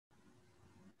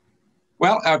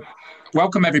Well,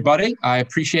 welcome everybody. I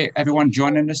appreciate everyone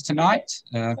joining us tonight,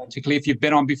 particularly if you've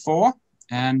been on before,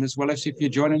 and as well as if you're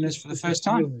joining us for the first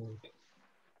time.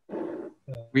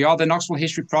 We are the Knoxville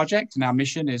History Project, and our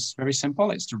mission is very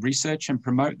simple. It's to research and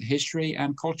promote the history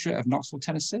and culture of Knoxville,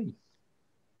 Tennessee.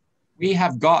 We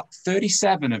have got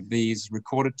 37 of these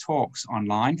recorded talks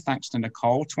online, thanks to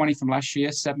Nicole, 20 from last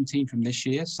year, 17 from this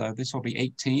year. So this will be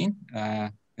 18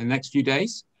 in the next few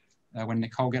days when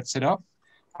Nicole gets it up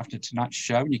after tonight's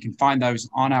show. And you can find those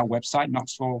on our website,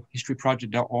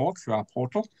 knoxvillehistoryproject.org, through our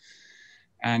portal.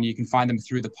 And you can find them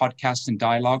through the podcast and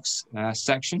dialogues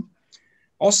section.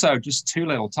 Also, just two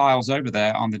little tiles over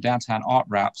there on the Downtown Art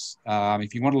Wraps.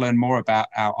 If you want to learn more about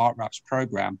our Art Wraps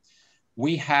program,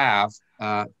 we have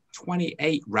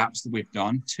 28 wraps that we've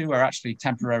done. 2 are actually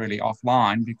temporarily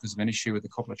offline because of an issue with a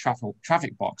couple of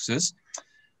traffic boxes.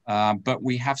 But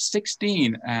we have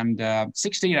 16, and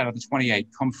 16 out of the 28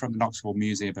 come from the Knoxville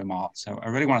Museum of Art. So I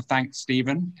really want to thank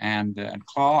Stephen and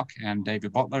Clark and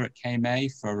David Butler at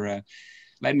KMA for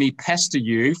letting me pester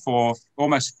you for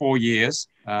almost 4 years,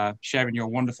 sharing your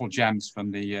wonderful gems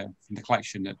from the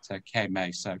collection at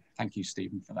KMA. So thank you,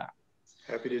 Stephen, for that.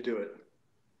 Happy to do it.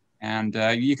 And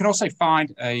you can also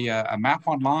find a map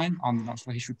online on the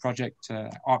Knoxville History Project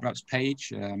Art Wraps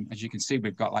page. As you can see,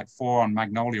 we've got like 4 on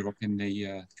Magnolia up in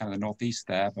the kind of the northeast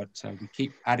there, but we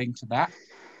keep adding to that.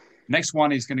 Next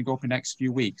one is going to go up in the next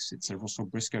few weeks. It's a Russell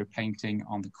Briscoe painting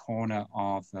on the corner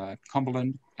of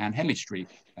Cumberland and Henley Street.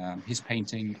 His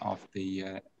painting of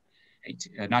the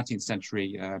 19th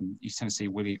century East Tennessee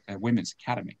Women's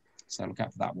Academy. So look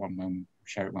out for that one when we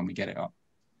share it when we get it up.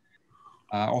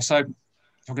 Also,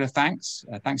 talking of thanks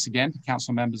again to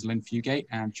Council members Lynn Fugate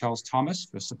and Charles Thomas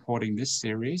for supporting this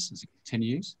series as it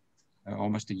continues,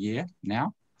 almost a year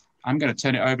now. I'm going to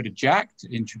turn it over to Jack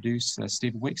to introduce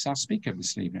Stephen Wicks, our speaker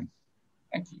this evening.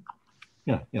 Thank you.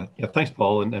 Yeah. Thanks,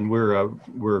 Paul, and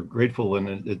we're grateful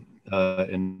and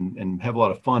have a lot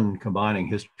of fun combining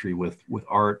history with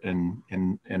art and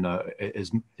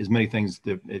as many things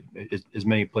as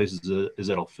many places as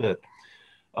it'll fit.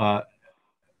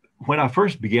 When I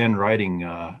first began writing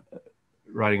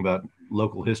about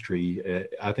local history,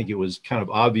 I think it was kind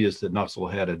of obvious that Knoxville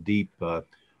had a deep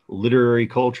literary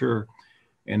culture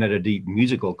and had a deep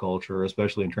musical culture,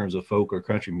 especially in terms of folk or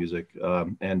country music.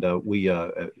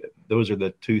 Those are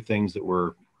the two things that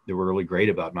were really great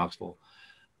about Knoxville.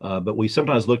 But we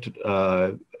sometimes looked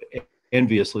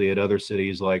enviously at other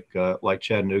cities like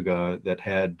Chattanooga that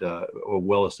had a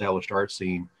well-established art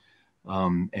scene,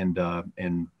 and other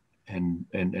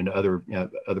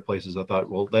places. I thought,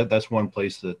 well, that's one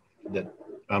place that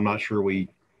I'm not sure we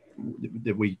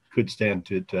could stand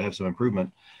to have some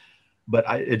improvement. But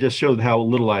it just showed how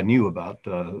little I knew about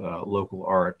local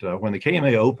art. When the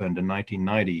KMA opened in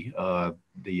 1990,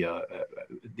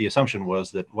 the assumption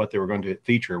was that what they were going to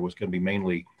feature was going to be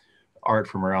mainly art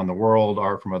from around the world,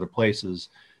 art from other places,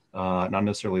 not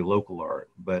necessarily local art.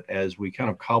 But as we kind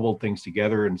of cobbled things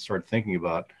together and started thinking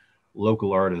about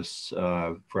local artists,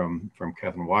 from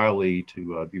Kevin Wiley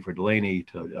to Beauford Delaney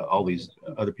to all these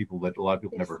other people that a lot of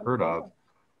people never heard of,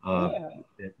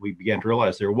 we began to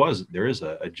realize there is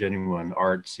a genuine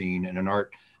art scene and an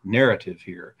art narrative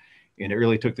here, and it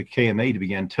really took the KMA to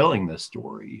begin telling this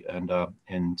story.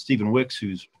 And Stephen Wicks,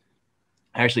 who's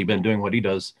actually been doing what he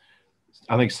does,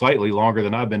 I think slightly longer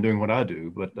than I've been doing what I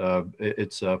do, but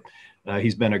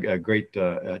he's been a great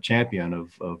champion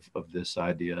of this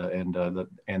idea and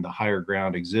the Higher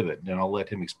Ground exhibit. And I'll let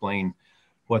him explain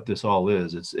what this all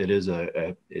is. It's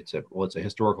a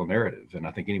historical narrative, and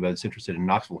I think anybody that's interested in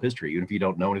Knoxville history, even if you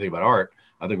don't know anything about art,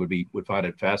 I think would find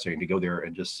it fascinating to go there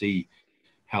and just see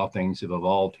how things have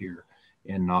evolved here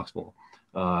in Knoxville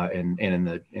and in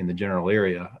the general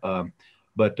area.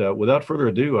 But without further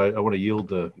ado, I want to yield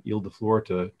the floor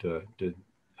to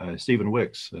Stephen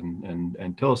Wicks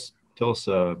and tell us kind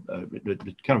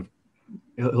of,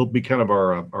 he'll be kind of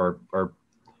our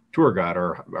tour guide,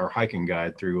 our hiking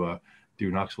guide through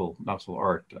Knoxville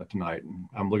art tonight, and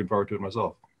I'm looking forward to it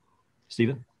myself.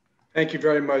 Stephen? Thank you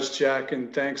very much, Jack,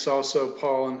 and thanks also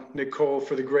Paul and Nicole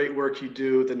for the great work you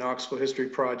do at the Knoxville History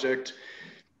Project.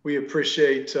 We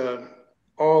appreciate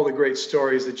all the great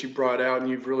stories that you brought out, and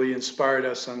you've really inspired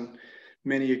us on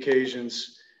many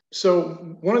occasions.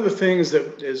 So one of the things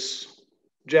that, as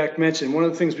Jack mentioned, one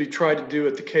of the things we try to do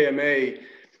at the KMA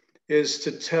is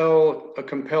to tell a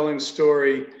compelling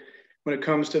story when it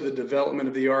comes to the development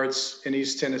of the arts in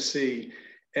East Tennessee.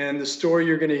 And the story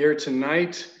you're going to hear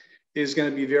tonight is going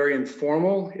to be very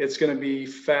informal. It's going to be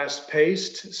fast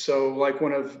paced. So like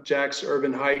one of Jack's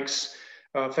urban hikes,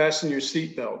 fasten your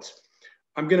seatbelts.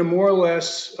 I'm going to more or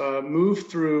less move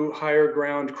through Higher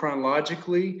Ground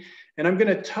chronologically, and I'm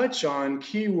going to touch on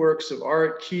key works of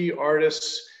art, key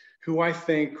artists who I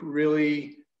think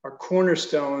really are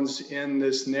cornerstones in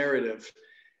this narrative.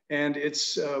 And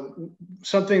it's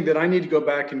something that I need to go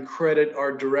back and credit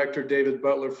our director, David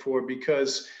Butler, for,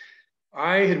 because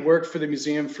I had worked for the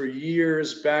museum for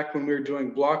years back when we were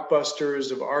doing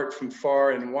blockbusters of art from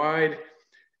far and wide.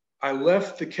 I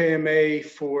left the KMA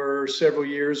for several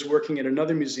years working at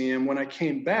another museum. When I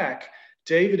came back,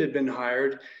 David had been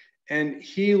hired, and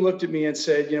he looked at me and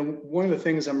said, you know, one of the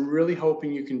things I'm really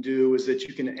hoping you can do is that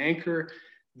you can anchor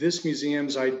this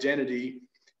museum's identity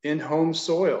in home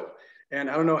soil. And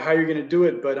I don't know how you're going to do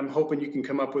it, but I'm hoping you can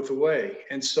come up with a way.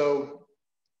 And so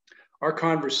our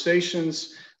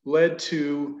conversations led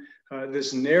to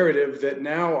this narrative that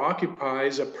now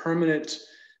occupies a permanent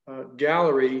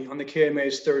gallery on the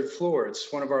KMA's third floor.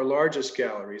 It's one of our largest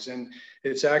galleries, and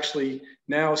it's actually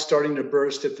now starting to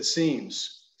burst at the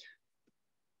seams.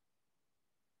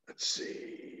 Let's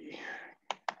see.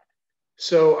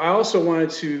 So I also wanted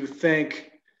to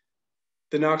thank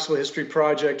the Knoxville History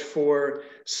Project for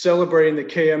celebrating the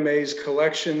KMA's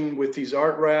collection with these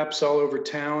art wraps all over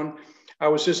town. I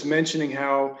was just mentioning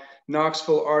how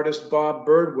Knoxville artist Bob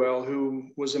Birdwell, who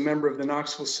was a member of the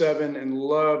Knoxville Seven and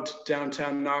loved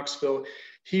downtown Knoxville,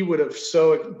 he would have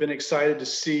so been excited to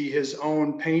see his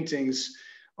own paintings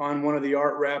on one of the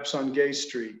art wraps on Gay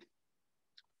Street.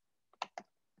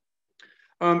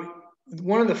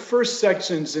 One of the first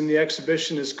sections in the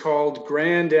exhibition is called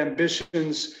Grand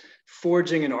Ambitions,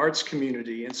 Forging an Arts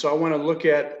Community. And so I want to look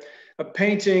at a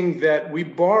painting that we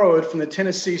borrowed from the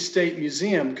Tennessee State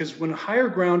Museum, because when Higher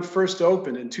Ground first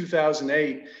opened in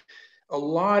 2008, a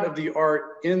lot of the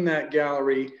art in that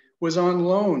gallery was on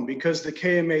loan because the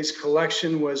KMA's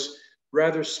collection was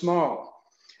rather small.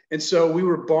 And so we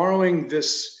were borrowing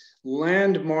this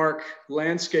landmark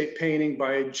landscape painting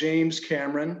by James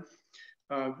Cameron.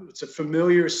 It's a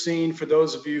familiar scene for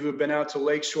those of you who have been out to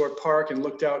Lakeshore Park and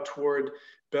looked out toward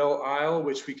Belle Isle,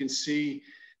 which we can see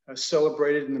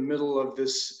celebrated in the middle of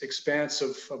this expanse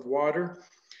of water.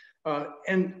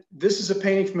 And this is a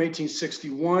painting from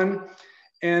 1861.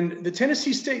 And the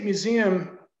Tennessee State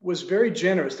Museum was very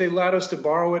generous. They allowed us to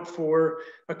borrow it for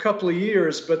a couple of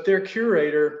years, but their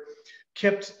curator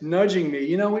kept nudging me,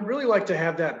 you know, we'd really like to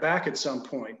have that back at some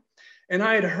point. And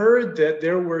I had heard that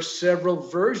there were several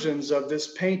versions of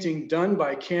this painting done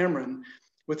by Cameron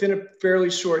within a fairly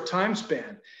short time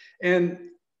span. And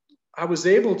I was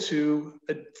able to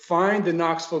find the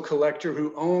Knoxville collector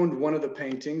who owned one of the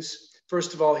paintings.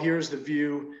 First of all, here's the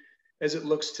view as it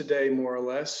looks today, more or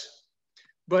less.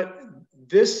 But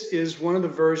this is one of the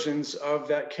versions of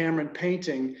that Cameron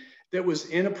painting that was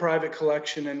in a private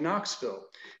collection in Knoxville.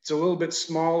 It's a little bit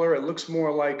smaller. It looks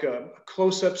more like a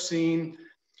close-up scene.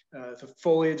 The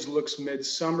foliage looks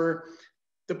midsummer.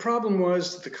 The problem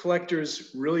was that the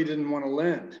collectors really didn't want to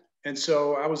lend. And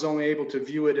so I was only able to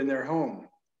view it in their home.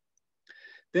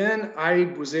 Then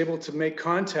I was able to make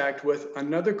contact with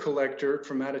another collector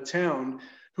from out of town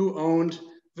who owned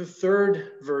the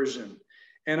third version.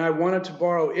 And I wanted to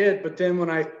borrow it, but then when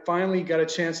I finally got a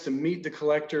chance to meet the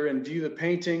collector and view the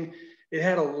painting, it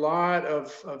had a lot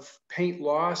of paint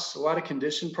loss, a lot of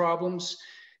condition problems.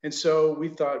 And so we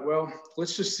thought, well,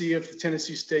 let's just see if the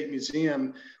Tennessee State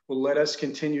Museum will let us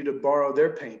continue to borrow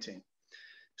their painting.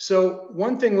 So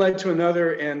one thing led to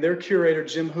another, and their curator,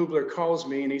 Jim Hubler, calls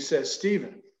me and he says,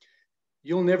 Stephen,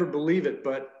 you'll never believe it,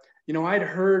 but you know, I'd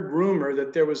heard rumor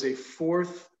that there was a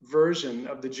fourth version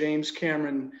of the James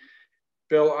Cameron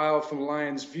Belle Isle from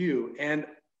Lion's View, and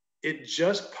it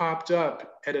just popped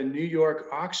up at a New York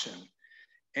auction.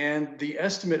 And the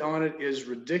estimate on it is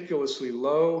ridiculously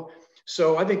low.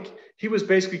 So I think he was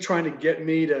basically trying to get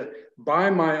me to buy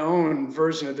my own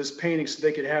version of this painting so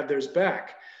they could have theirs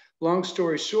back. Long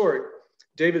story short,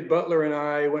 David Butler and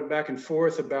I went back and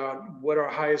forth about what our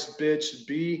highest bid should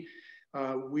be.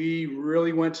 We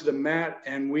really went to the mat,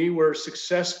 and we were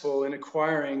successful in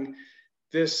acquiring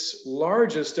this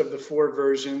largest of the four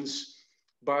versions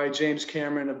by James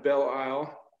Cameron of Belle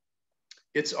Isle.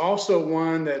 It's also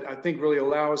one that I think really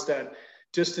allows that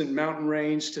distant mountain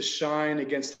range to shine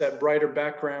against that brighter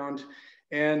background.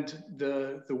 And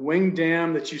the wing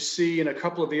dam that you see in a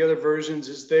couple of the other versions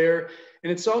is there.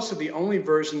 And it's also the only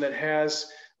version that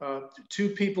has two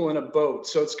people in a boat.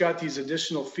 So it's got these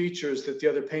additional features that the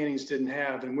other paintings didn't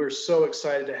have. And we're so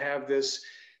excited to have this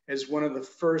as one of the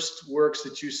first works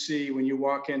that you see when you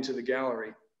walk into the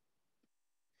gallery.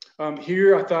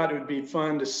 Here, I thought it would be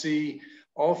fun to see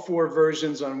all four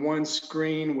versions on one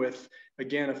screen with,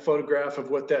 again, a photograph of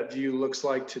what that view looks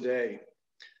like today.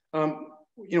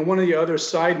 one of the other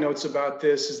side notes about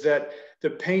this is that the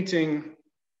painting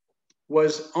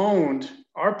was owned,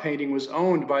 our painting was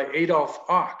owned by Adolph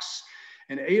Ochs.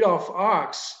 And Adolph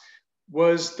Ochs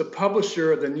was the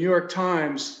publisher of the New York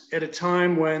Times at a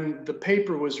time when the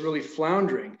paper was really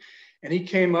floundering. And he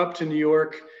came up to New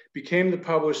York, became the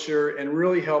publisher, and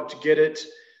really helped get it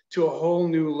to a whole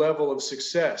new level of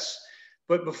success.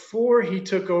 But before he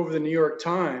took over the New York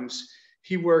Times,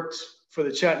 he worked for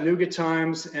the Chattanooga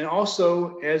Times and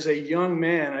also as a young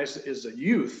man, as a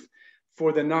youth,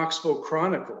 for the Knoxville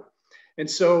Chronicle. And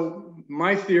so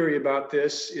my theory about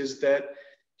this is that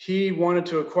he wanted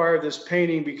to acquire this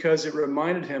painting because it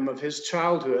reminded him of his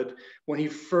childhood when he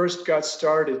first got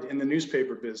started in the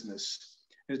newspaper business.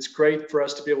 And it's great for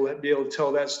us to be able to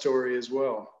tell that story as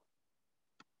well.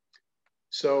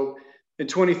 So in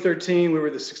 2013, we were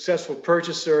the successful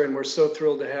purchaser, and we're so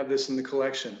thrilled to have this in the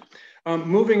collection.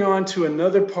 Moving on to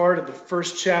another part of the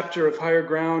first chapter of Higher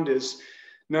Ground is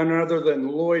none other than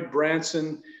Lloyd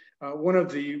Branson, one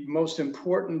of the most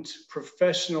important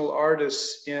professional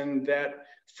artists in that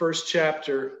first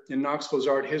chapter in Knoxville's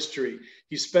art history.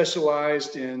 He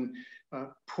specialized in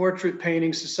portrait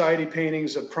paintings, society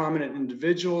paintings of prominent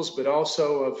individuals, but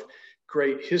also of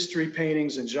great history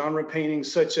paintings and genre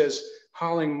paintings, such as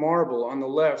Holling Marble on the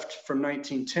left from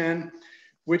 1910,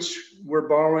 which we're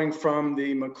borrowing from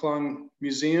the McClung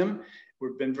Museum.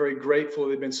 We've been very grateful.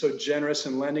 They've been so generous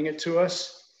in lending it to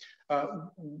us.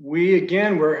 We,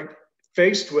 again, were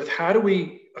faced with how do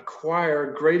we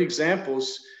acquire great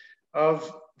examples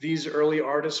of these early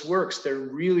artists' works? They're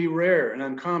really rare and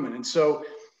uncommon. And so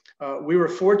we were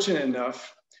fortunate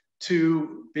enough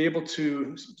to be able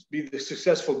to be the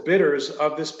successful bidders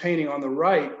of this painting on the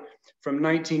right from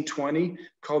 1920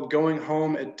 called Going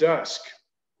Home at Dusk.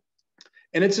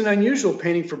 And it's an unusual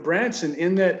painting for Branson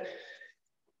in that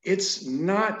it's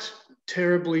not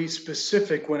terribly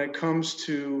specific when it comes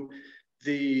to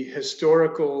the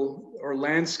historical or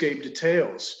landscape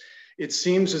details. It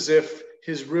seems as if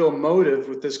his real motive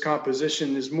with this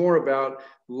composition is more about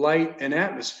light and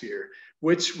atmosphere,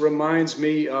 which reminds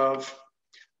me of,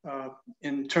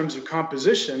 in terms of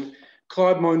composition,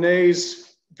 Claude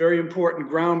Monet's very important,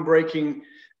 groundbreaking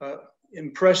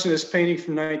impressionist painting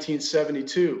from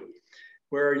 1972,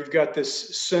 where you've got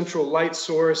this central light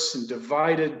source and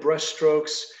divided brush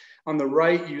strokes. On the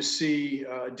right, you see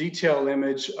a detail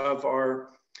image of our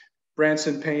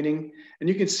Branson painting. And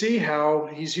you can see how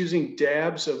he's using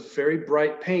dabs of very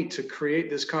bright paint to create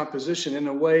this composition in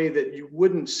a way that you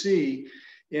wouldn't see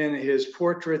in his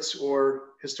portraits or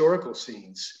historical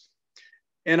scenes.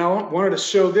 And I wanted to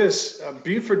show this,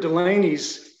 Beauford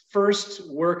Delaney's first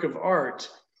work of art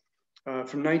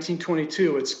from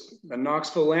 1922. It's a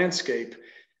Knoxville landscape.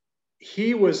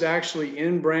 He was actually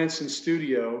in Branson's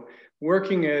studio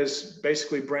working as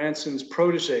basically Branson's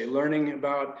protege, learning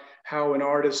about how an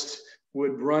artist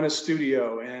would run a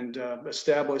studio and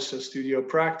establish a studio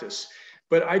practice.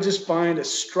 But I just find a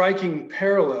striking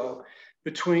parallel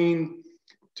between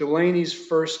Delaney's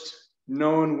first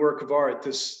known work of art,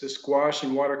 this gouache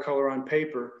and watercolor on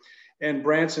paper, and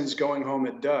Branson's Going Home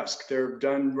at Dusk. They're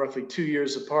done roughly 2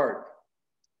 years apart.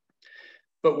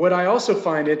 But what I also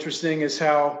find interesting is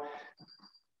how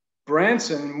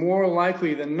Branson, more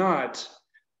likely than not,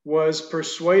 was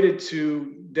persuaded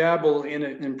to dabble in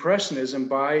impressionism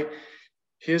by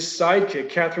his sidekick,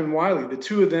 Catherine Wiley. The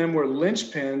two of them were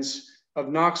linchpins of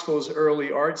Knoxville's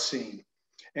early art scene.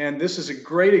 And this is a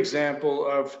great example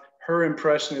of her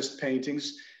impressionist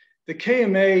paintings. The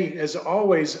KMA has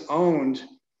always owned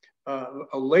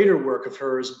a later work of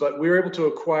hers, but we were able to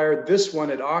acquire this one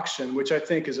at auction, which I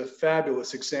think is a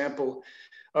fabulous example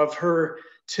of her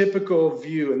typical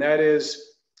view, and that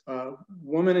is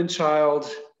woman and child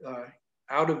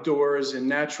out of doors in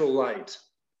natural light.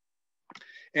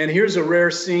 And here's a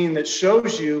rare scene that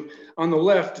shows you on the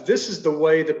left, this is the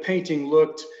way the painting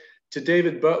looked to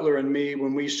David Butler and me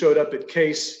when we showed up at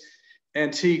Case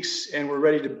Antiques and were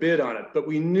ready to bid on it. But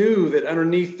we knew that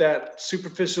underneath that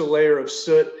superficial layer of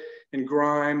soot and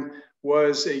grime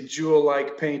was a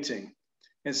jewel-like painting.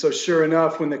 And so sure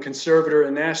enough, when the conservator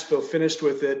in Nashville finished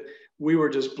with it, we were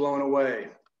just blown away.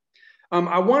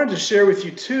 I wanted to share with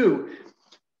you too,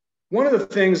 one of the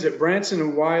things that Branson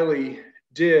and Wiley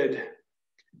did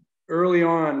early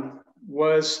on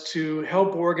was to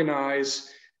help organize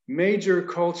major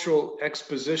cultural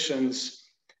expositions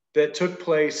that took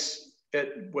place at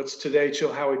what's today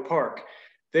Chilhowie Park.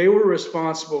 They were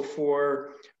responsible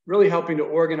for really helping to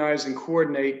organize and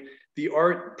coordinate the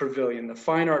art pavilion, the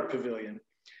fine art pavilion.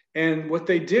 And what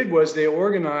they did was they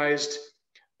organized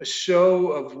a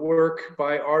show of work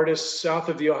by artists south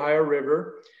of the Ohio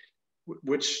River,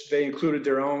 which they included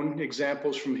their own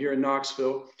examples from here in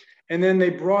Knoxville. And then they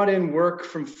brought in work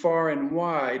from far and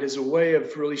wide as a way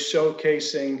of really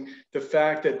showcasing the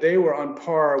fact that they were on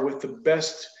par with the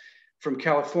best from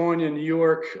California, New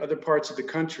York, other parts of the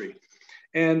country.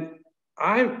 And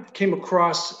I came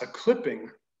across a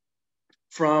clipping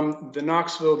from the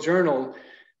Knoxville Journal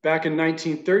back in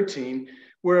 1913,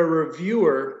 where a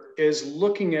reviewer is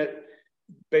looking at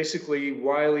basically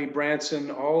Wiley,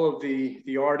 Branson, all of the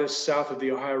artists south of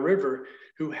the Ohio River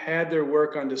who had their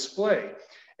work on display.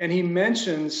 And he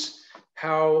mentions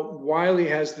how Wiley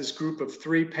has this group of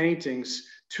 3 paintings,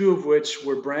 2 of which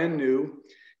were brand new.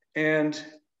 And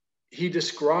he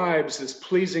describes this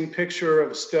pleasing picture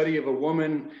of a study of a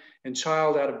woman and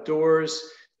child out of doors.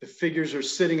 The figures are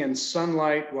sitting in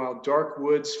sunlight while dark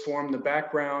woods form the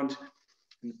background,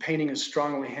 and the painting is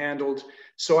strongly handled.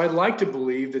 So I'd like to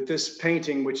believe that this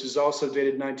painting, which is also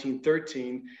dated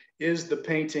 1913, is the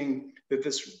painting that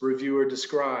this reviewer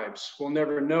describes. We'll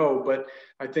never know, but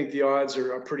I think the odds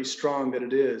are pretty strong that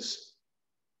it is.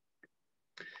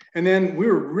 And then we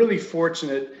were really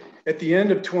fortunate at the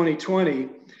end of 2020,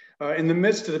 in the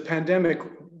midst of the pandemic,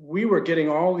 we were getting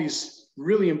all these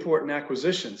really important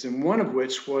acquisitions, and one of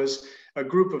which was a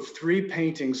group of 3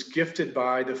 paintings gifted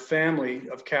by the family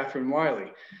of Catherine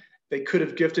Wiley. They could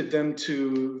have gifted them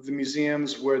to the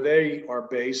museums where they are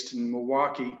based in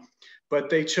Milwaukee, but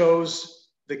they chose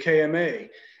the KMA.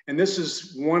 And this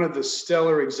is one of the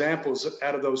stellar examples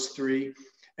out of those 3.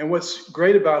 And what's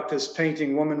great about this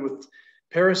painting, Woman with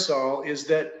Parasol, is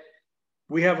that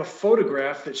we have a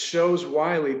photograph that shows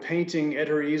Wiley painting at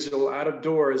her easel out of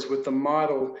doors with the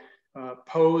model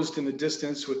posed in the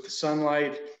distance with the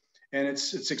sunlight. And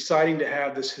it's exciting to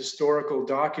have this historical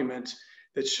document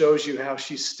that shows you how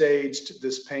she staged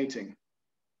this painting.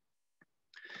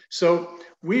 So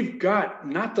we've got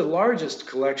not the largest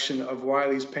collection of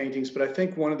Wiley's paintings, but I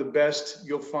think one of the best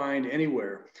you'll find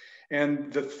anywhere.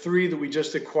 And the 3 that we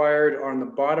just acquired are on the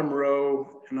bottom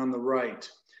row and on the right.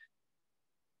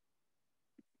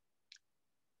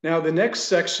 Now, the next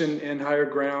section in Higher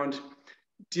Ground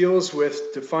deals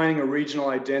with defining a regional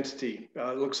identity.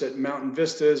 It looks at mountain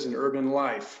vistas and urban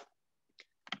life.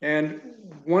 And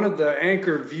one of the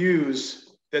anchor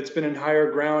views that's been in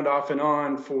Higher Ground off and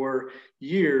on for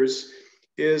years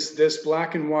is this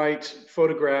black and white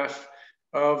photograph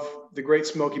of the Great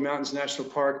Smoky Mountains National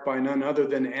Park by none other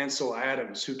than Ansel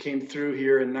Adams, who came through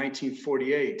here in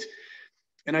 1948.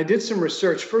 And I did some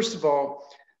research. First of all,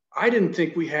 I didn't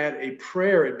think we had a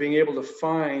prayer at being able to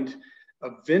find a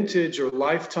vintage or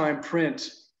lifetime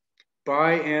print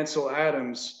by Ansel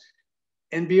Adams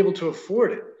and be able to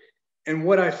afford it. And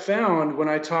what I found when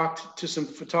I talked to some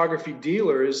photography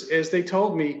dealers is they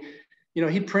told me, you know,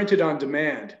 he printed on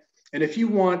demand. And if you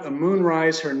want a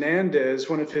Moonrise Hernandez,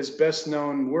 one of his best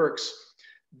known works,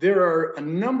 there are a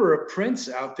number of prints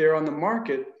out there on the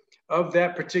market of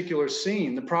that particular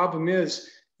scene. The problem is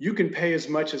you can pay as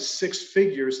much as 6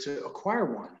 figures to acquire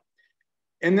one.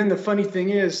 And then the funny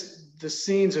thing is the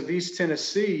scenes of East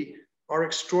Tennessee are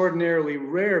extraordinarily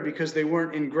rare because they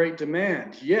weren't in great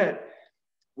demand. Yet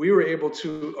we were able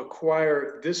to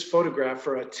acquire this photograph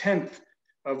for 1/10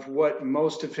 of what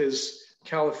most of his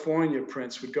California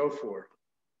prints would go for.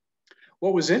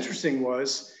 What was interesting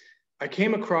was I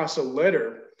came across a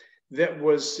letter that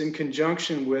was in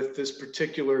conjunction with this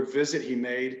particular visit he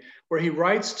made, where he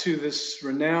writes to this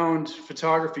renowned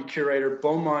photography curator,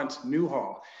 Beaumont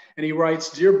Newhall. And he writes,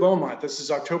 "Dear Beaumont, this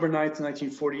is October 9th,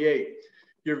 1948.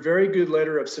 Your very good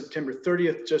letter of September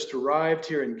 30th just arrived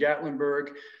here in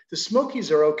Gatlinburg. The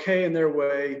Smokies are okay in their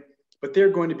way, but they're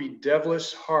going to be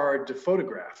devilish hard to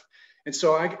photograph." And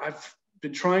so I've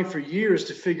been trying for years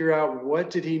to figure out what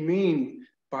did he mean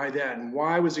by that and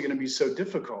why was it going to be so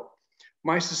difficult?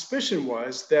 My suspicion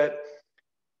was that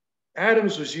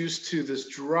Adams was used to this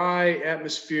dry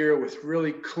atmosphere with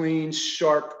really clean,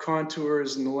 sharp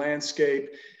contours in the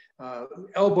landscape,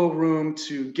 elbow room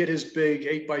to get his big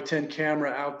 8x10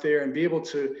 camera out there and be able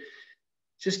to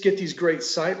just get these great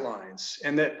sight lines.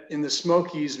 And that in the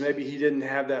Smokies, maybe he didn't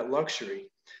have that luxury.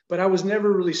 But I was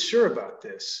never really sure about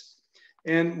this.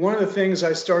 And one of the things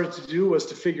I started to do was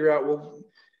to figure out, well,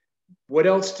 what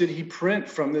else did he print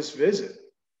from this visit?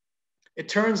 It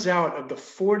turns out of the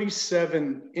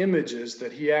 47 images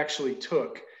that he actually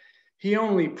took, he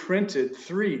only printed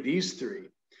 3, these 3.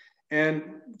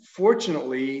 And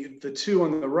fortunately, the 2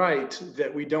 on the right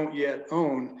that we don't yet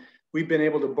own, we've been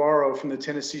able to borrow from the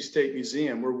Tennessee State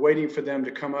Museum. We're waiting for them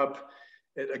to come up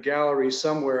at a gallery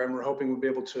somewhere, and we're hoping we'll be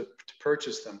able to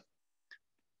purchase them.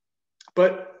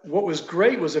 But what was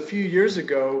great was a few years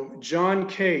ago, John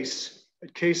Case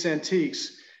at Case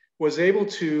Antiques was able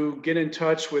to get in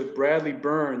touch with Bradley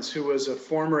Burns, who was a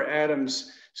former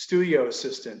Adams studio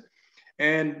assistant.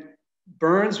 And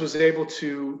Burns was able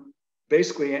to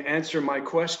basically answer my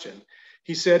question.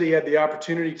 He said he had the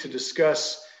opportunity to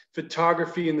discuss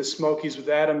photography in the Smokies with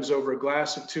Adams over a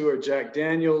glass of two or Jack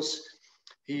Daniels.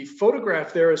 He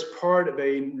photographed there as part of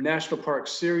a National Park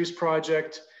Series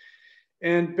project.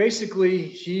 And basically,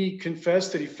 he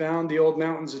confessed that he found the old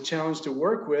mountains a challenge to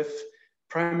work with,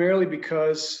 primarily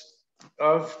because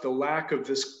of the lack of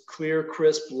this clear,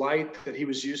 crisp light that he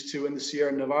was used to in the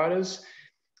Sierra Nevadas,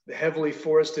 the heavily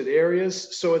forested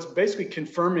areas. So it's basically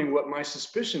confirming what my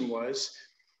suspicion was.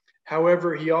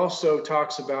 However, he also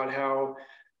talks about how,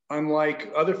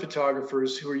 unlike other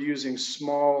photographers who are using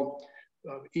small,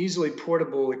 easily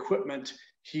portable equipment,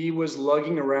 he was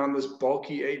lugging around this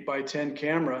bulky 8x10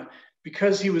 camera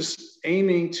because he was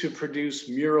aiming to produce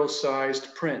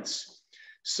mural-sized prints.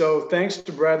 So thanks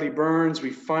to Bradley Burns,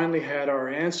 we finally had our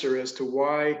answer as to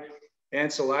why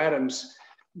Ansel Adams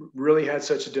really had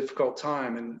such a difficult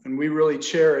time. And we really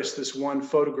cherish this one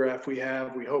photograph we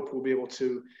have. We hope we'll be able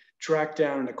to track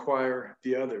down and acquire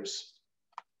the others.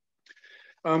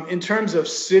 In terms of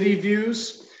city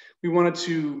views, we wanted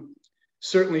to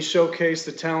certainly showcase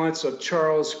the talents of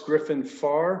Charles Griffin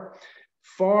Farr.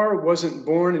 Farr wasn't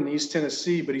born in East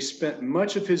Tennessee, but he spent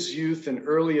much of his youth and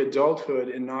early adulthood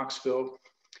in Knoxville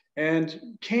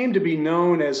and came to be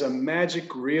known as a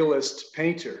magic realist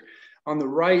painter. On the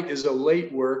right is a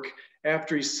late work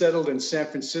after he settled in San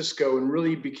Francisco and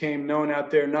really became known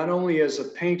out there not only as a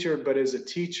painter, but as a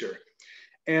teacher.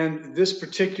 And this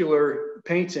particular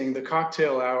painting, The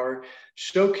Cocktail Hour,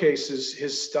 showcases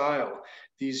his style,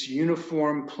 these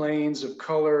uniform planes of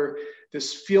color,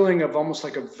 this feeling of almost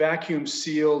like a vacuum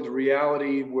sealed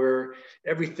reality where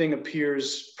everything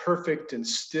appears perfect and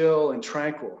still and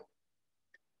tranquil.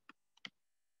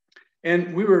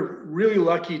 And we were really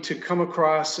lucky to come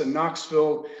across a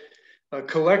Knoxville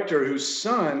collector whose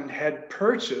son had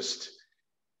purchased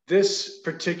this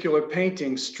particular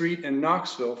painting, Street in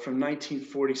Knoxville, from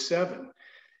 1947.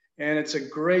 And it's a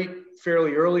great,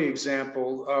 fairly early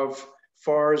example of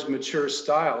Farr's mature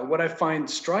style. What I find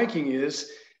striking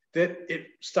is that it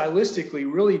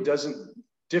stylistically really doesn't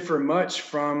differ much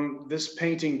from this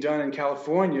painting done in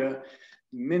California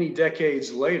many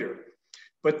decades later.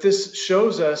 But this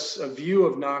shows us a view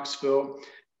of Knoxville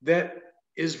that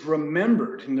is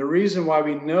remembered. And the reason why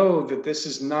we know that this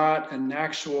is not an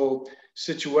actual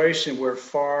situation where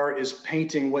Farr is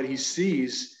painting what he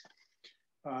sees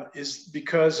is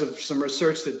because of some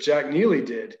research that Jack Neely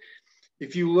did.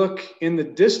 If you look in the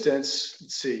distance,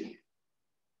 let's see.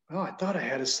 Oh, I thought I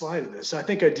had a slide of this. I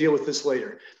think I deal with this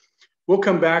later. We'll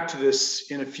come back to this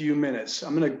in a few minutes.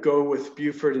 I'm going to go with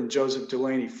Beauford and Joseph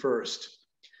Delaney first.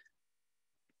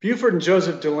 Beauford and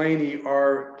Joseph Delaney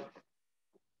are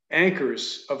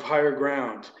anchors of higher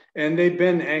ground, and they've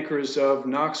been anchors of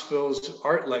Knoxville's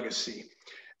art legacy.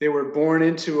 They were born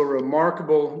into a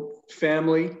remarkable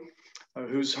family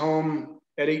whose home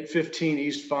at 815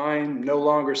 East Vine no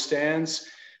longer stands,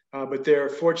 but there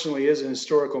fortunately is an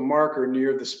historical marker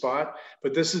near the spot.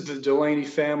 But this is the Delaney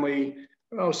family,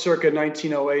 circa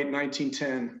 1908,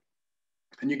 1910.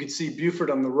 And you can see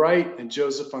Beauford on the right and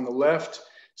Joseph on the left,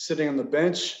 sitting on the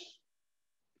bench.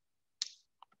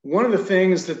 One of the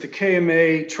things that the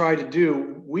KMA tried to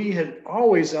do, we had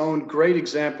always owned great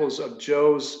examples of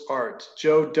Joe's art.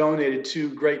 Joe donated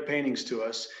 2 great paintings to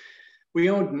us. We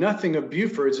owned nothing of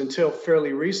Beauford's until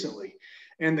fairly recently.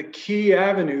 And the key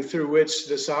avenue through which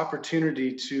this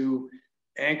opportunity to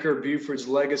anchor Beauford's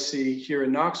legacy here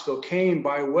in Knoxville came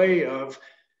by way of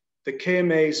the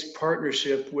KMA's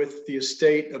partnership with the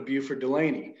estate of Beauford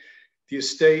Delaney. The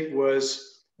estate was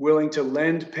willing to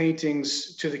lend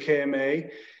paintings to the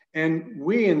KMA, and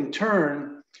we in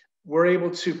turn were able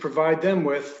to provide them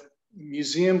with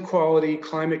museum quality,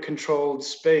 climate controlled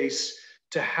space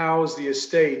to house the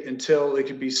estate until it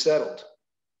could be settled.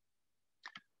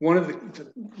 One of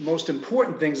the most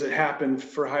important things that happened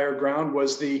for Higher Ground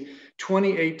was the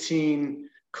 2018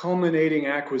 culminating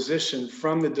acquisition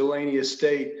from the Delaney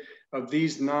estate of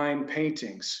these 9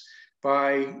 paintings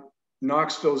by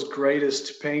Knoxville's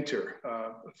greatest painter,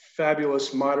 a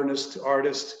fabulous modernist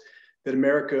artist that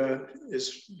America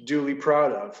is duly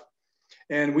proud of.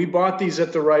 And we bought these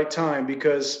at the right time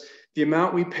because the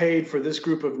amount we paid for this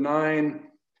group of 9,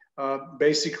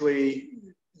 basically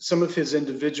some of his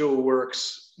individual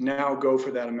works now go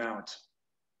for that amount.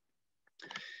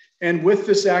 And with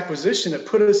this acquisition, it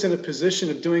put us in a position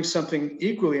of doing something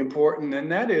equally important,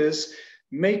 and that is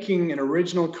making an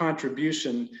original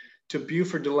contribution to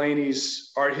Beauford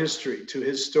Delaney's art history, to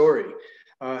his story.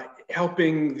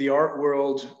 helping the art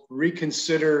world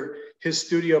reconsider his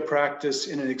studio practice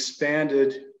in an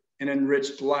expanded and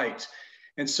enriched light.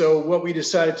 And so what we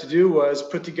decided to do was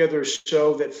put together a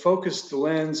show that focused the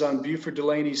lens on Beauford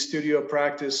Delaney's studio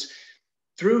practice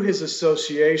through his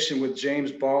association with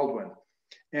James Baldwin.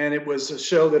 And it was a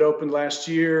show that opened last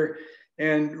year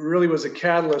and really was a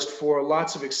catalyst for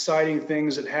lots of exciting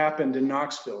things that happened in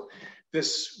Knoxville.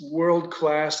 This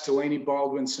world-class Delaney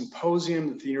Baldwin Symposium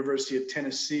that the University of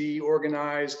Tennessee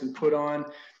organized and put on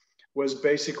was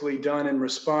basically done in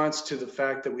response to the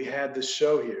fact that we had this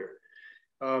show here.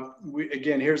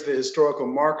 Again, here's the historical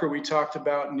marker we talked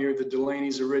about near the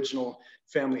Delaney's original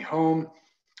family home.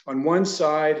 On one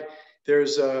side,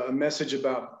 there's a message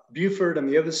about Beauford. On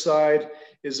the other side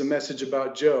is a message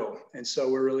about Joe. And so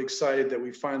we're really excited that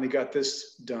we finally got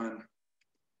this done.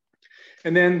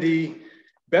 And then the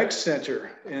Beck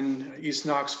Center in East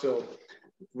Knoxville,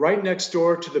 right next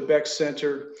door to the Beck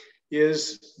Center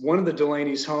is one of the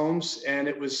Delaney's homes, and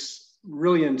it was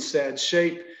really in sad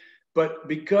shape. But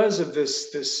because of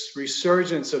this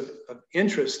resurgence of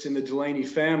interest in the Delaney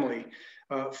family,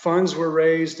 funds were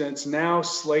raised, and it's now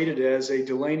slated as a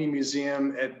Delaney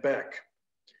Museum at Beck,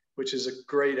 which is a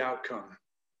great outcome.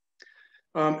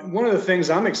 One of the things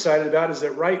I'm excited about is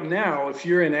that right now, if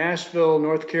you're in Asheville,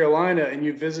 North Carolina, and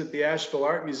you visit the Asheville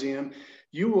Art Museum,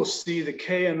 you will see the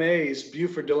KMA's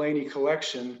Beauford Delaney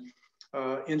collection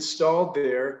installed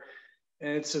there. And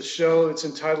it's a show that's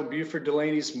entitled Beauford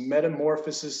Delaney's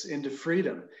Metamorphosis into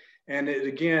Freedom. And it,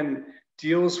 again,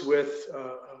 deals with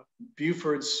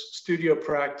Beauford's studio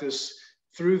practice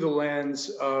through the lens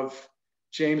of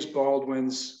James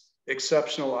Baldwin's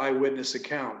exceptional eyewitness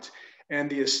account. And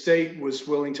the estate was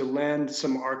willing to lend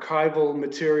some archival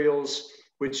materials,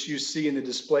 which you see in the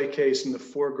display case in the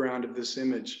foreground of this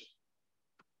image.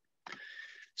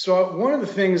 So one of the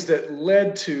things that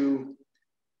led to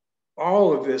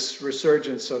all of this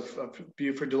resurgence of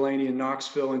Beauford Delaney in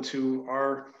Knoxville and to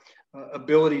our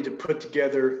ability to put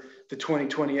together the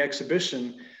 2020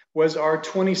 exhibition was our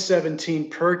 2017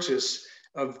 purchase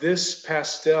of this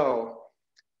pastel.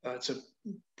 It's a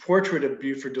portrait of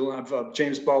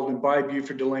James Baldwin by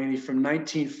Beauford Delaney from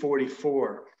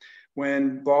 1944,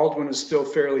 when Baldwin was still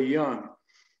fairly young.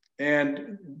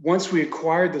 And once we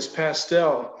acquired this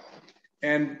pastel,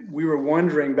 and we were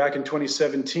wondering back in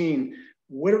 2017,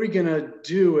 what are we gonna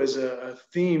do as a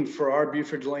theme for our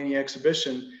Beauford Delaney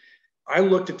exhibition? I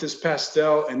looked at this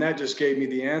pastel and that just gave me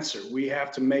the answer. We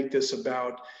have to make this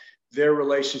about their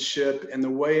relationship and the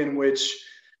way in which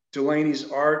Delaney's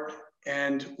art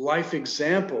and life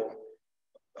example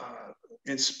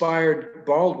inspired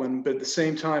Baldwin, but at the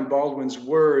same time, Baldwin's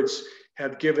words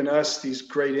have given us these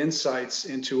great insights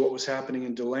into what was happening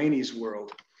in Delaney's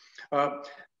world.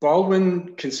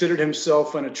 Baldwin considered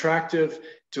himself unattractive.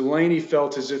 Delaney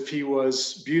felt as if he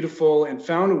was beautiful and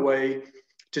found a way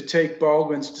to take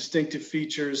Baldwin's distinctive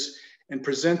features and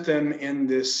present them in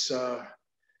this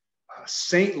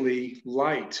saintly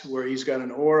light, where he's got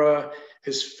an aura,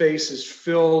 his face is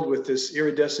filled with this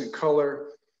iridescent color,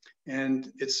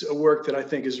 and it's a work that I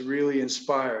think is really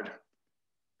inspired.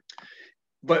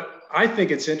 But I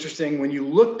think it's interesting when you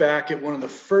look back at one of the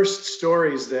first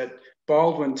stories that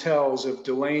Baldwin tells of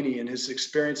Delaney and his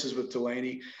experiences with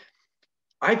Delaney.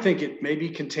 I think it maybe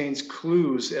contains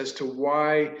clues as to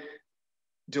why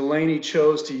Delaney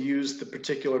chose to use the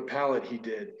particular palette he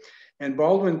did. And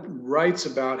Baldwin writes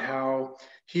about how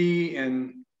he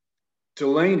and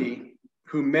Delaney,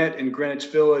 who met in Greenwich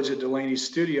Village at Delaney's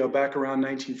studio back around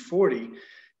 1940,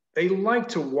 they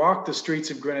liked to walk the streets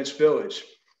of Greenwich Village.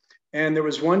 And there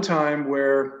was one time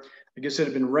where, I guess it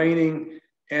had been raining,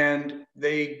 and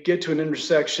they get to an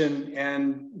intersection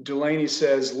and Delaney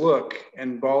says, "Look,"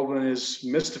 and Baldwin is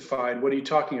mystified. "What are you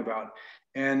talking about?"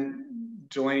 And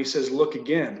Delaney says, "Look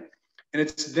again." And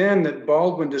it's then that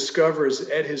Baldwin discovers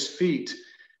at his feet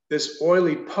this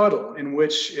oily puddle in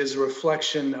which is a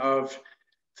reflection of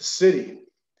the city.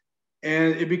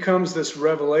 And it becomes this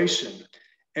revelation.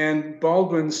 And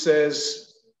Baldwin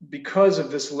says, because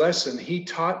of this lesson, he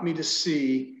taught me to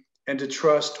see and to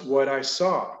trust what I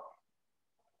saw.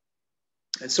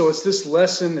 And so it's this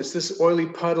lesson, it's this oily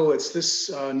puddle, it's this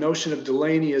notion of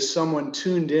Delaney as someone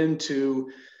tuned into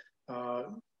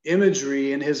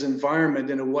imagery in his environment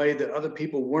in a way that other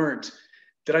people weren't,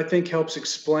 that I think helps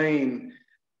explain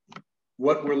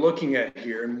what we're looking at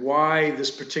here and why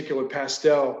this particular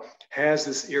pastel has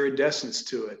this iridescence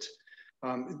to it.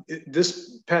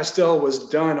 This pastel was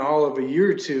done all of a year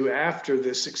or two after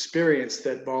this experience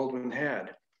that Baldwin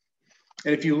had.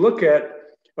 And if you look at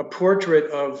a portrait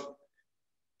of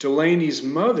Delaney's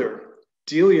mother,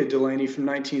 Delia Delaney from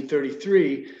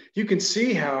 1933, you can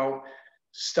see how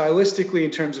stylistically,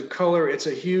 in terms of color, it's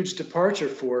a huge departure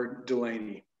for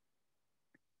Delaney.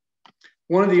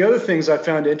 One of the other things I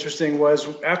found interesting was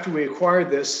after we acquired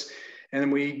this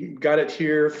and we got it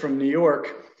here from New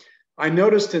York, I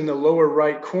noticed in the lower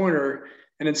right corner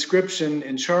an inscription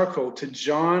in charcoal to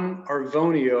John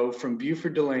Arvonio from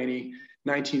Beauford Delaney,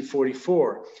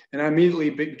 1944. And I immediately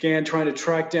began trying to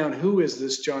track down who is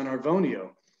this John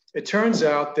Arvonio. It turns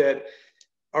out that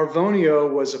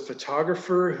Arvonio was a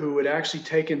photographer who had actually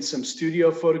taken some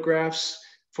studio photographs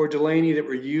for Delaney that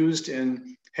were used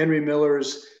in Henry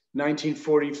Miller's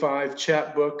 1945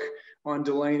 chapbook on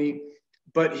Delaney.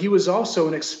 But he was also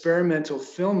an experimental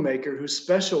filmmaker who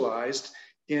specialized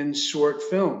in short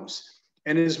films.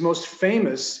 And his most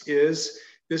famous is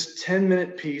this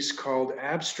 10-minute piece called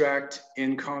Abstract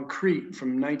in Concrete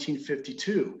from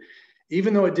 1952.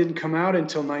 Even though it didn't come out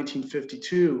until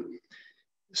 1952,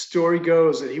 the story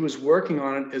goes that he was working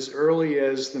on it as early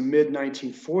as the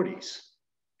mid-1940s.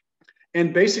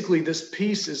 And basically, this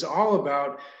piece is all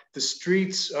about the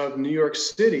streets of New York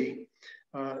City,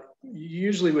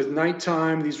 usually with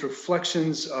nighttime, these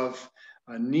reflections of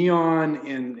neon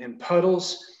in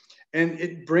puddles. And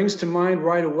it brings to mind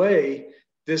right away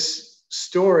this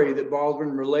story that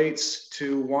Baldwin relates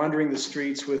to wandering the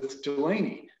streets with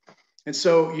Delaney. And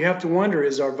so you have to wonder,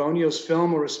 is Arvonio's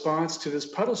film a response to this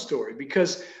puddle story?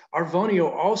 Because Arvonio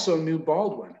also knew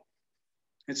Baldwin.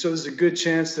 And so there's a good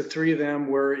chance the three of them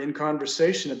were in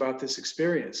conversation about this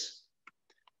experience.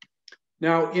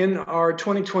 Now, in our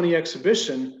 2020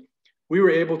 exhibition, we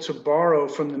were able to borrow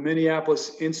from the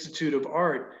Minneapolis Institute of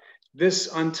Art this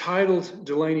untitled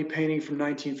Delaney painting from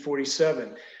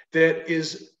 1947 that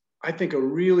is, I think, a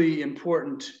really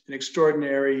important and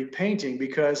extraordinary painting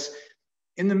because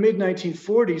in the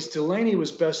mid-1940s, Delaney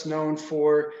was best known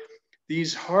for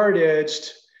these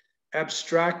hard-edged,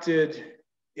 abstracted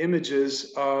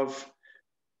images of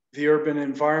the urban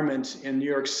environment in New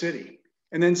York City.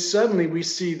 And then suddenly we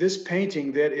see this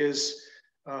painting that is,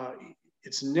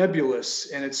 it's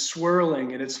nebulous and it's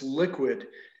swirling and it's liquid.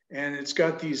 And it's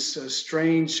got these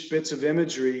strange bits of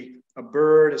imagery, a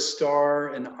bird, a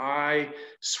star, an eye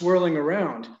swirling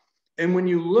around. And when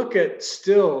you look at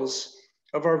stills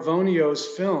of Arvonio's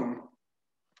film,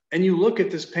 and you look at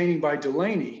this painting by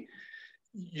Delaney,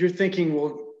 you're thinking,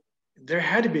 well, there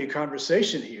had to be a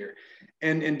conversation here.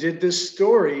 And did this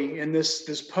story and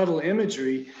this puddle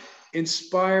imagery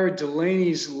inspire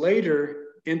Delaney's later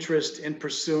interest in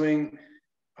pursuing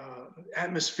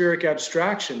atmospheric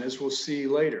abstraction, as we'll see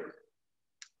later?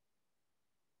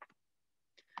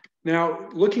 Now,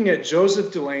 looking at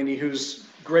Joseph Delaney, whose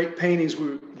great paintings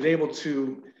we've been able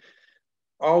to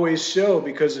always show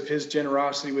because of his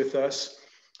generosity with us,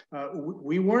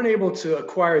 we weren't able to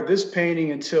acquire this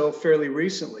painting until fairly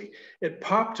recently. It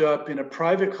popped up in a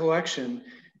private collection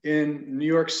in New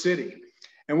York City.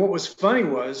 And what was funny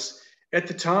was, at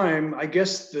the time, I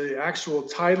guess the actual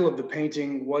title of the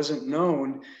painting wasn't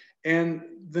known, and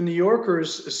the New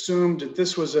Yorkers assumed that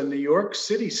this was a New York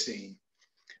City scene.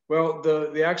 Well,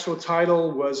 the actual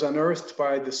title was unearthed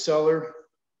by the seller.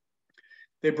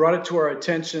 They brought it to our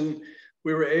attention.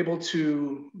 We were able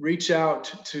to reach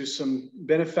out to some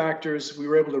benefactors. We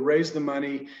were able to raise the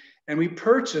money, and we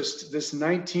purchased this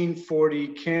 1940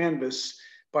 canvas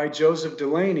by Joseph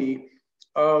Delaney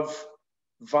of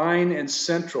Vine and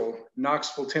Central,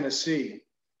 Knoxville, Tennessee.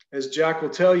 As Jack will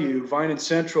tell you, Vine and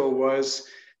Central was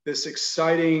this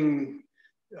exciting,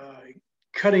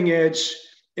 cutting edge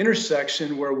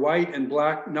intersection where white and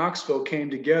black Knoxville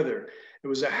came together. It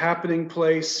was a happening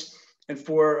place. And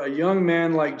for a young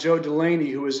man like Joe Delaney,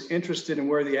 who was interested in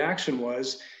where the action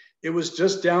was, it was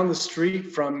just down the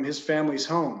street from his family's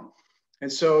home.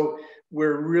 And so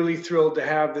we're really thrilled to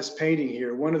have this painting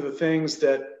here. One of the things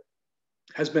that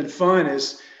has been fun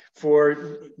is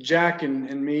for Jack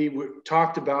and me, we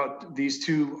talked about these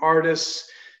two artists.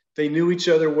 They knew each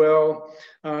other well.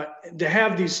 To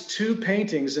have these two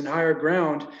paintings in Higher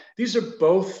Ground, these are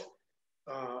both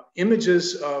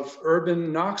images of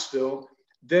urban Knoxville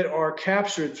that are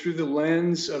captured through the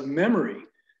lens of memory.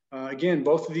 Again,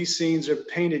 both of these scenes are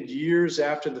painted years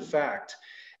after the fact.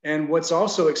 And what's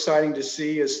also exciting to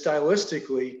see is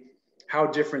stylistically how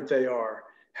different they are,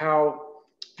 how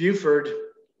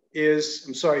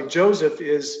Joseph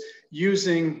is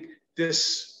using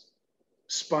this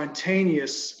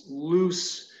spontaneous,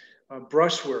 loose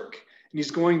brushwork. And he's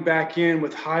going back in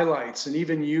with highlights and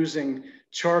even using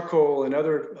charcoal and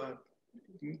other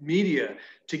media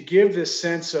to give this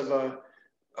sense of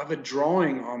a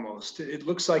drawing almost. It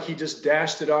looks like he just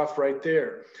dashed it off right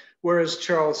there. Whereas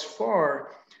Charles Farr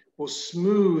will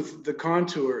smooth the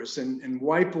contours and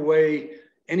wipe away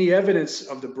any evidence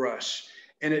of the brush.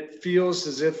 and it feels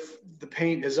as if the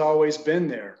paint has always been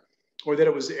there, or that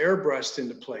it was airbrushed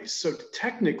into place. So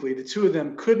technically, the two of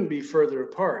them couldn't be further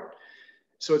apart.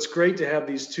 So it's great to have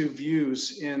these two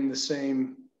views in the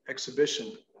same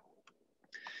exhibition.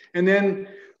 And then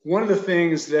one of the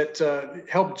things that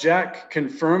helped Jack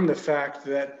confirm the fact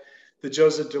that the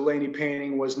Joseph Delaney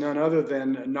painting was none other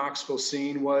than a Knoxville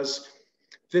scene was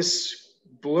this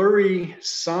blurry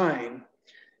sign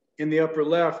in the upper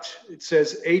left. It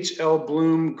says H.L.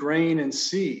 Bloom Grain and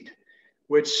Seed,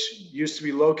 which used to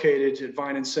be located at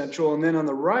Vine and Central. And then on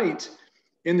the right,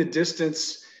 in the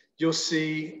distance, you'll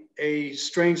see a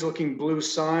strange looking blue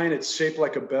sign. It's shaped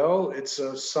like a bell. It's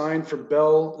a sign for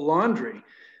Bell Laundry,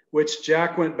 which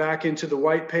Jack went back into the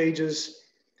white pages.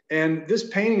 And this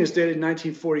painting is dated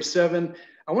 1947.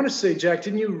 I want to say, Jack,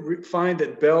 didn't you find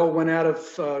that Bell went out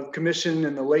of commission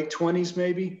in the late 20s,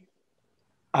 maybe?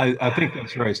 I think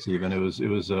that's right, Stephen. It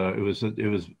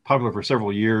was popular for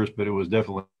several years, but it was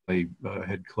definitely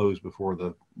had closed before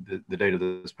the date of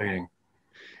this painting.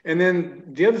 And then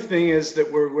the other thing is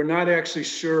that we're not actually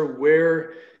sure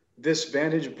where this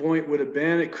vantage point would have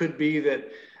been. It could be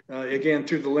that, again,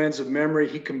 through the lens of memory,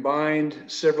 he combined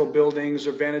several buildings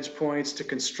or vantage points to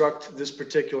construct this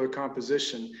particular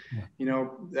composition. Yeah. You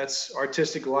know, that's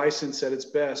artistic license at its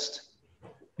best.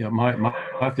 Yeah,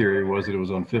 my theory was that it was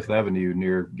on Fifth Avenue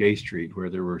near Gay Street, where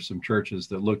there were some churches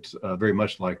that looked very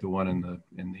much like the one in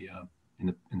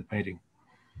the painting.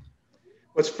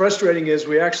 What's frustrating is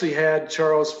we actually had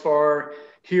Charles Farr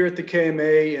here at the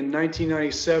KMA in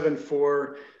 1997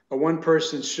 for a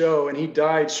one-person show, and he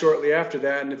died shortly after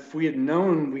that. And if we had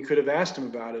known, we could have asked him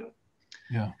about it.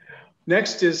 Yeah.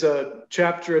 Next is a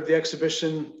chapter of the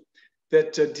exhibition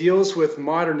that deals with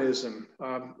modernism.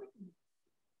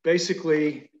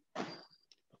 Basically,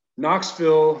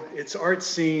 Knoxville, its art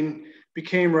scene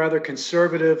became rather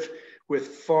conservative, with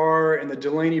Farr and the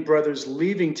Delaney brothers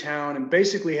leaving town and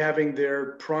basically having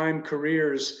their prime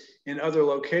careers in other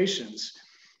locations.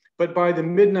 But by the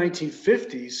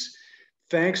mid-1950s,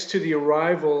 thanks to the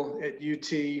arrival at UT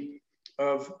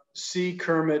of C.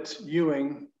 Kermit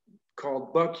Ewing,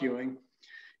 called Buck Ewing,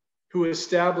 who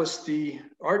established the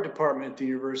art department at the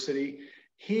university,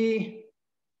 he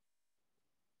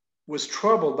was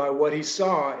troubled by what he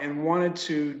saw and wanted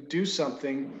to do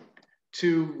something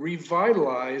to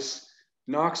revitalize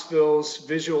Knoxville's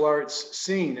visual arts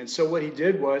scene. And so what he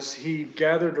did was he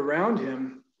gathered around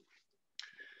him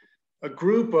a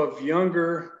group of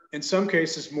younger, in some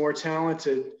cases more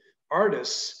talented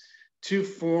artists to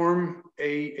form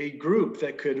a group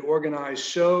that could organize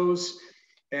shows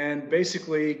and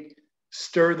basically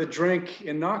stir the drink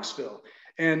in Knoxville.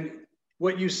 And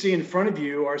what you see in front of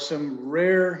you are some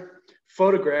rare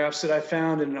photographs that I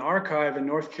found in an archive in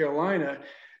North Carolina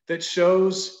that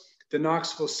shows the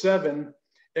Knoxville 7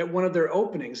 at one of their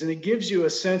openings. And it gives you a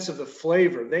sense of the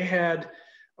flavor. They had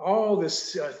all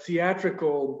this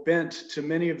theatrical bent to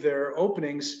many of their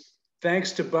openings,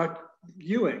 thanks to Buck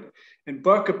Ewing. And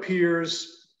Buck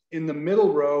appears in the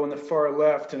middle row on the far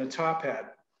left in a top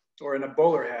hat or in a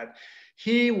bowler hat.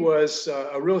 He was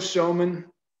a real showman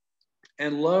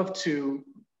and loved to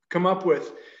come up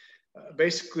with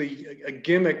basically a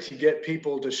gimmick to get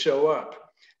people to show up.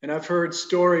 And I've heard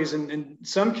stories, and in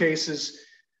some cases,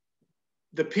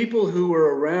 the people who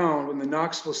were around when the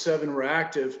Knoxville 7 were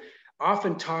active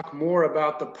often talk more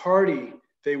about the party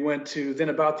they went to than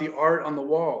about the art on the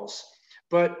walls.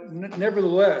 But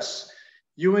nevertheless,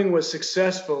 Ewing was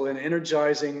successful in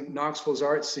energizing Knoxville's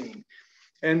art scene.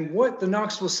 And what the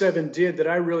Knoxville 7 did that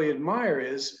I really admire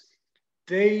is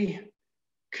they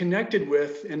connected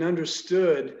with and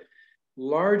understood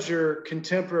larger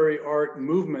contemporary art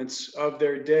movements of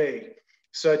their day,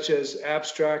 such as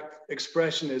abstract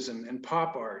expressionism and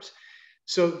pop art.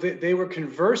 So they were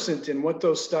conversant in what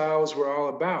those styles were all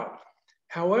about.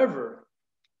 However,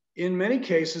 in many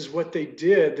cases, what they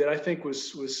did that I think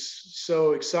was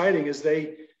so exciting is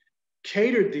they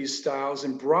catered these styles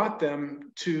and brought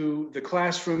them to the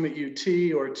classroom at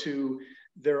UT or to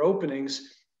their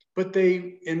openings, but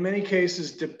they, in many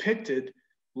cases, depicted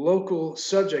local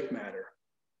subject matter.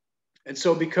 And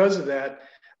so because of that,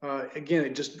 again,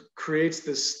 it just creates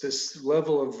this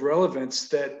level of relevance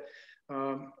that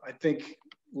I think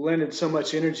lended so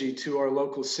much energy to our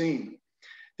local scene.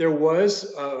 There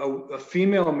was a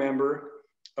female member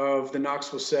of the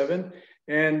Knoxville 7,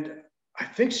 and I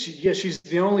think she's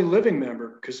the only living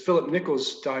member because Philip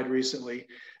Nichols died recently,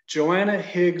 Joanna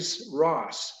Higgs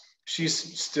Ross.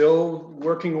 She's still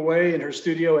working away in her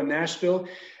studio in Nashville.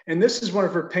 And this is one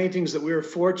of her paintings that we were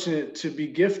fortunate to be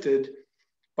gifted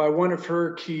by one of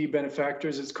her key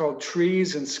benefactors. It's called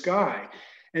Trees and Sky.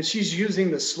 And she's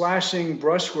using the slashing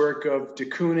brushwork of de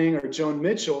Kooning or Joan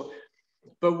Mitchell.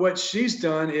 But what she's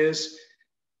done is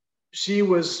she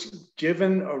was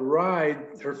given a ride,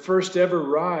 her first ever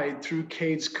ride through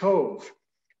Cades Cove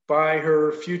by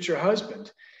her future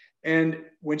husband. And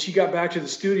when she got back to the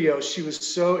studio, she was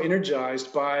so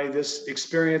energized by this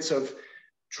experience of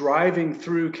driving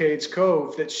through Cades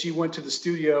Cove that she went to the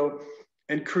studio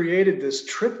and created this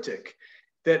triptych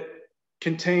that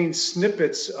contains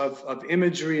snippets of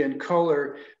imagery and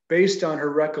color based on her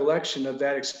recollection of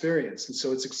that experience. And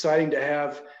so it's exciting to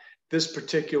have this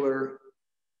particular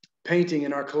painting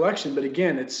in our collection, but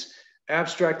again, it's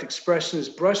abstract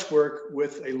expressionist brushwork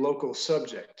with a local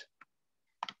subject.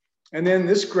 And then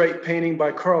this great painting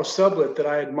by Carl Sublett that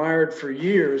I admired for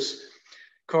years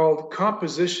called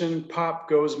Composition Pop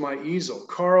Goes My Easel.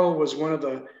 Carl was one of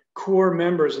the core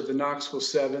members of the Knoxville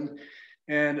Seven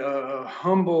and a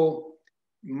humble,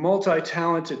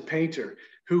 multi-talented painter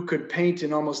who could paint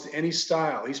in almost any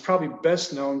style. He's probably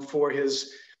best known for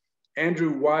his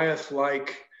Andrew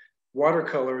Wyeth-like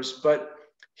watercolors, but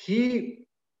he,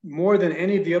 more than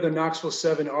any of the other Knoxville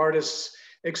Seven artists,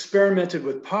 experimented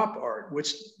with pop art,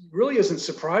 which really isn't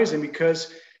surprising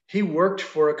because he worked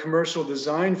for a commercial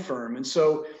design firm. And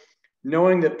so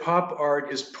knowing that pop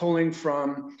art is pulling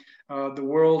from the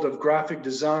world of graphic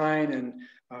design and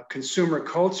consumer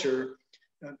culture,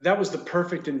 that was the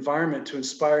perfect environment to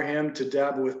inspire him to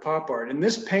dabble with pop art. And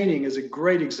this painting is a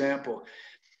great example.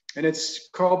 And it's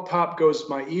called Pop Goes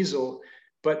My Easel,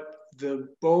 but the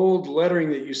bold lettering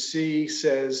that you see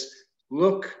says,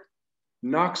 "Look,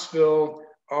 Knoxville,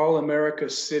 All-America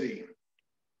City."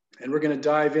 And we're going to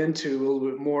dive into a little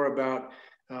bit more about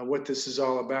what this is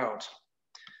all about.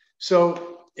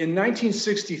 So in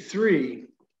 1963,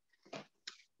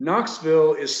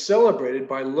 Knoxville is celebrated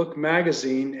by Look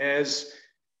magazine as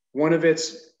one of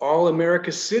its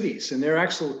All-America cities. And there are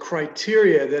actual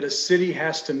criteria that a city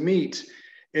has to meet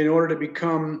in order to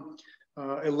become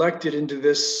elected into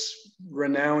this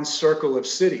renowned circle of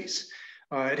cities.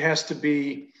 It has to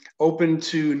be open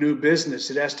to new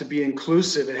business. It has to be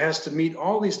inclusive. It has to meet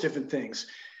all these different things.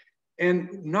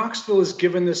 And Knoxville is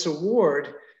given this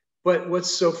award. But what's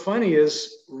so funny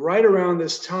is right around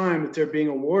this time that they're being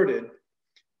awarded,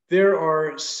 there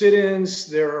are sit-ins,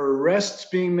 there are arrests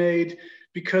being made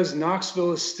because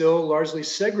Knoxville is still largely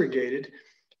segregated.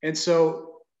 And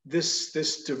so this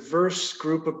diverse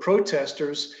group of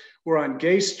protesters were on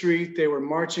Gay Street. They were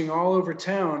marching all over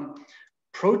town,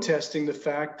 protesting the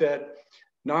fact that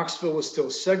Knoxville was still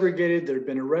segregated. There had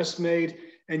been arrests made,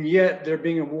 and yet they're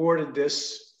being awarded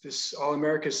this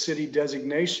All-America City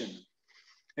designation.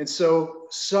 And so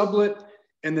Sublett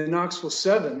and the Knoxville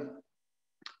Seven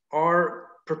are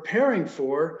preparing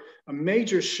for a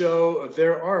major show of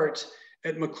their art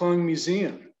at McClung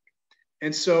Museum.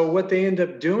 And so what they end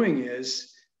up doing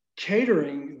is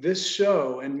catering this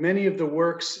show and many of the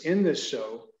works in this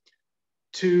show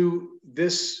to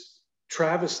this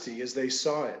travesty as they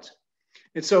saw it.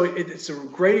 And so it's a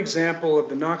great example of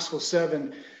the Knoxville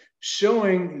Seven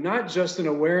showing not just an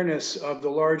awareness of the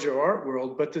larger art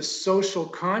world, but this social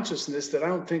consciousness that I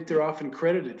don't think they're often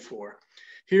credited for.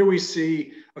 Here we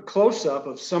see a close-up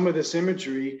of some of this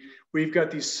imagery. We've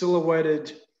got these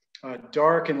silhouetted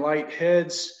dark and light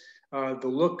heads, the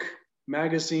Look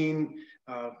magazine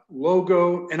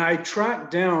logo, and I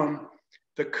tracked down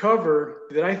the cover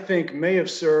that I think may have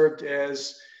served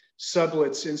as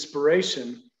Sublett's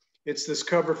inspiration. It's this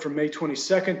cover from May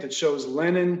 22nd that shows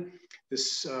Lenin,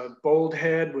 this bold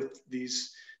head with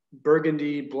these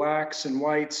burgundy blacks and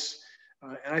whites.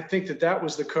 And I think that that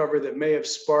was the cover that may have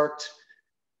sparked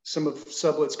some of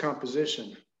Sublett's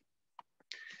composition.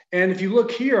 And if you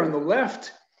look here on the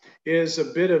left is a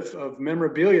bit of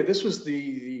memorabilia. This was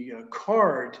the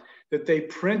card that they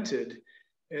printed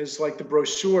as like the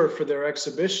brochure for their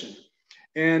exhibition.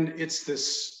 And it's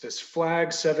this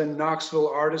flag, 7 Knoxville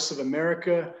Artists of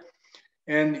America.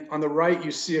 And on the right,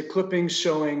 you see a clipping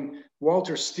showing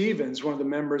Walter Stevens, one of the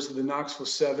members of the Knoxville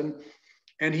Seven.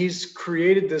 And he's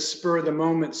created this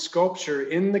spur-of-the-moment sculpture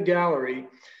in the gallery,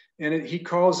 and he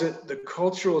calls it the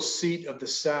cultural seat of the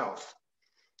South.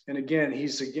 And again,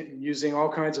 he's using all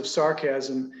kinds of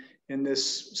sarcasm in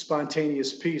this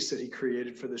spontaneous piece that he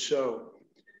created for the show.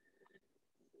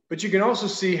 But you can also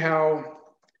see how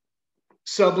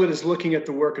Sublett is looking at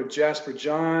the work of Jasper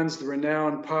Johns, the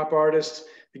renowned pop artist,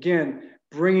 again,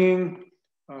 bringing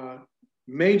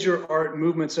major art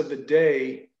movements of the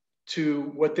day to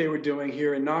what they were doing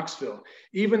here in Knoxville.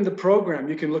 Even the program,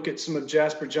 you can look at some of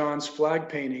Jasper Johns' flag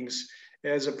paintings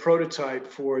as a prototype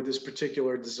for this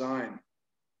particular design.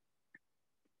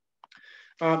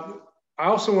 I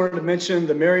also wanted to mention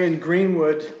the Marion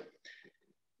Greenwood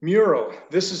mural.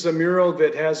 This is a mural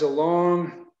that has a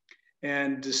long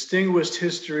and distinguished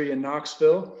history in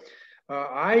Knoxville.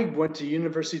 I went to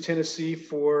University of Tennessee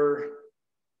for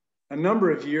a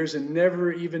number of years and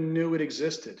never even knew it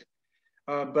existed.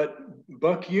 But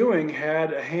Buck Ewing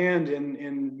had a hand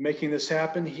in making this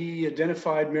happen. He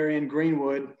identified Marion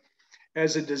Greenwood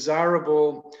as a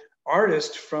desirable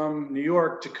artist from New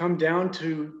York to come down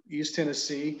to East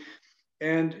Tennessee.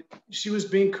 And she was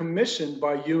being commissioned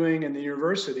by Ewing and the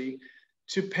university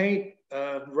to paint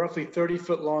a roughly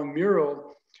 30-foot long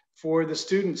mural for the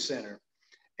Student Center.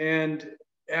 And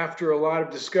after a lot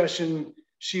of discussion,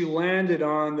 she landed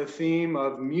on the theme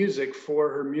of music for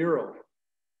her mural,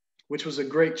 which was a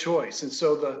great choice. And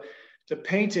so the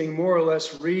painting more or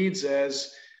less reads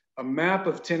as a map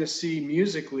of Tennessee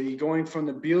musically, going from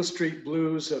the Beale Street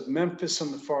blues of Memphis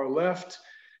on the far left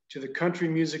to the country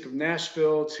music of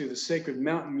Nashville to the sacred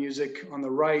mountain music on the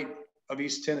right of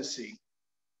East Tennessee.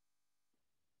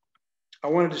 I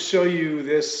wanted to show you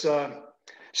this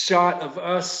shot of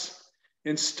us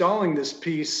installing this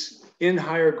piece in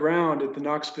higher ground at the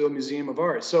Knoxville Museum of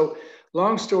Art. So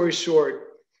long story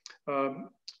short,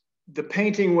 the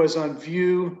painting was on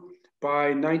view by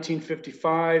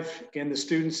 1955 in the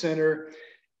Student Center.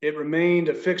 It remained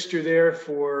a fixture there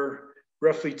for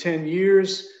roughly 10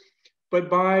 years. But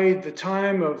by the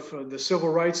time of the Civil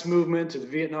Rights Movement, of the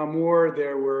Vietnam War,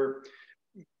 there were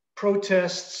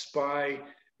protests by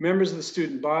members of the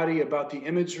student body about the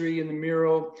imagery in the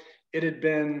mural. It had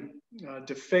been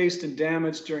defaced and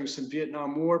damaged during some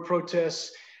Vietnam War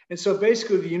protests. And so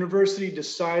basically the university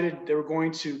decided they were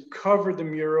going to cover the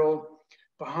mural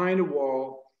behind a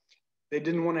wall. They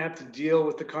didn't want to have to deal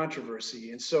with the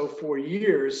controversy. And so for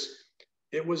years,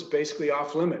 it was basically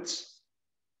off limits.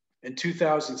 In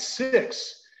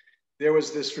 2006, there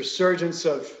was this resurgence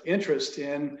of interest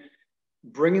in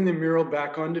bringing the mural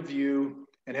back onto view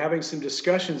and having some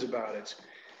discussions about it.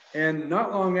 And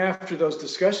not long after those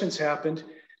discussions happened,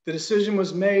 the decision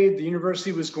was made, the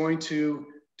university was going to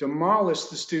demolish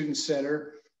the Student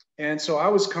Center. And so I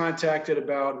was contacted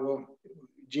about, well,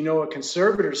 do you know a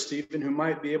conservator, Stephen, who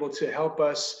might be able to help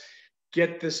us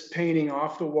get this painting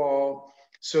off the wall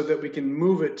so that we can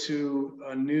move it to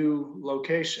a new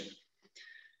location?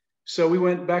 So we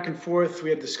went back and forth, we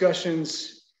had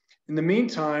discussions. In the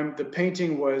meantime, the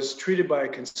painting was treated by a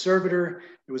conservator.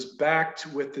 It was backed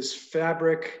with this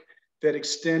fabric that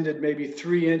extended maybe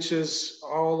 3 inches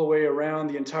all the way around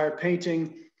the entire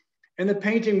painting. And the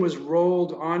painting was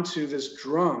rolled onto this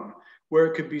drum where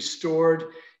it could be stored,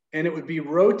 and it would be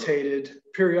rotated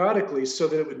periodically so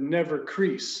that it would never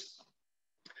crease.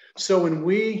 So when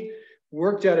we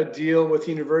worked out a deal with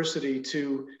the university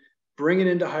to bring it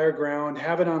into higher ground,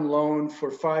 have it on loan for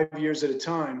 5 years at a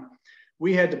time,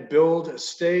 we had to build a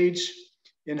stage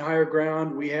in higher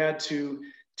ground. We had to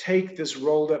take this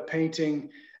rolled up painting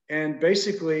and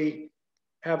basically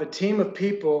have a team of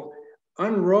people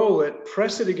unroll it,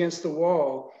 press it against the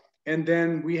wall, and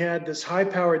then we had this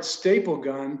high-powered staple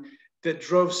gun that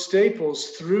drove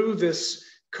staples through this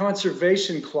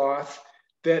conservation cloth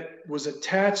that was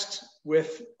attached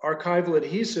with archival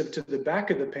adhesive to the back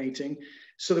of the painting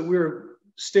so that we were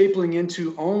stapling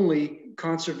into only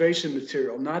conservation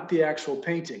material, not the actual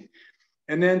painting.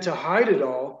 And then to hide it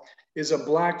all is a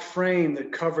black frame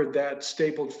that covered that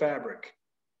stapled fabric.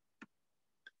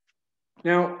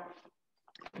 Now,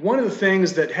 one of the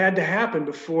things that had to happen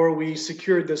before we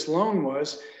secured this loan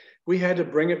was we had to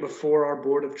bring it before our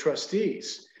board of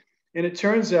trustees. And it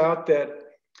turns out that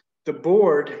the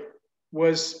board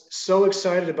was so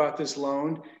excited about this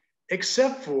loan,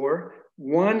 except for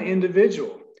one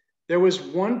individual. There was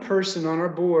one person on our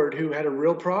board who had a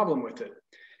real problem with it.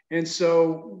 And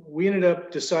so we ended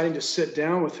up deciding to sit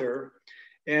down with her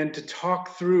and to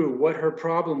talk through what her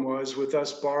problem was with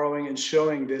us borrowing and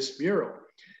showing this mural.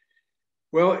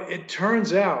 Well, it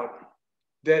turns out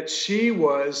that she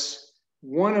was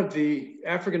one of the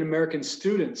African-American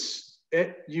students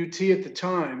at UT at the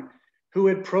time who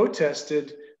had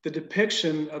protested the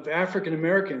depiction of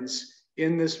African-Americans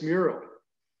in this mural.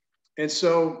 And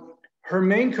so her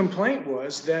main complaint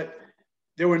was that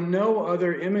there were no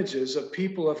other images of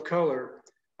people of color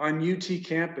on UT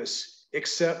campus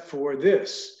except for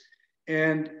this.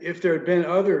 And if there had been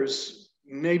others,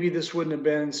 maybe this wouldn't have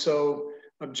been so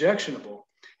objectionable.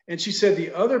 And she said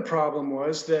the other problem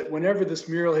was that whenever this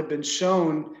mural had been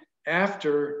shown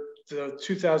after the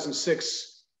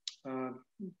 2006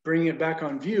 bringing it back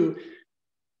on view,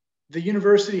 the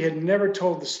university had never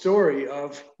told the story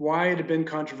of why it had been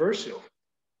controversial.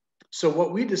 So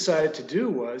what we decided to do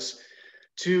was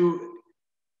to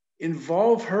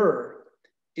involve her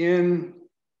in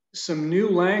some new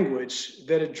language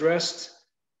that addressed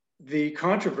the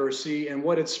controversy and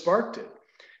what had sparked it.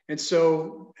 And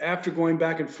so after going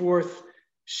back and forth,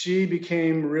 she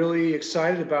became really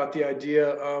excited about the idea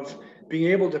of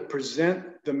being able to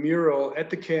present the mural at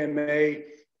the KMA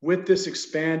with this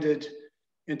expanded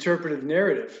interpretive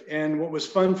narrative. And what was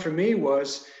fun for me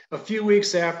was a few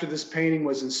weeks after this painting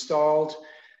was installed,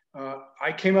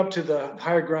 I came up to the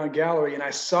Higher Ground Gallery and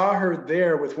I saw her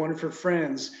there with one of her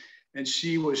friends, and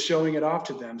she was showing it off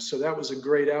to them. So that was a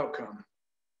great outcome.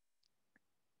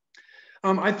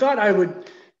 I thought I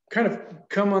would kind of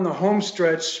come on the home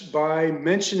stretch by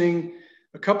mentioning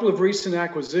a couple of recent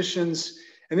acquisitions,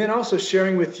 and then also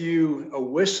sharing with you a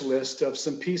wish list of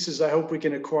some pieces I hope we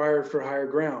can acquire for Higher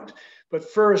Ground. But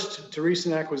first, to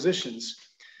recent acquisitions.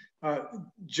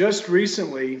 Just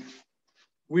recently,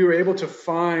 we were able to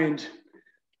find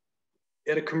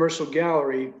at a commercial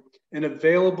gallery an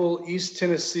available East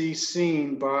Tennessee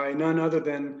scene by none other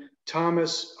than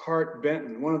Thomas Hart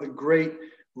Benton, one of the great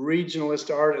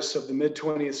regionalist artists of the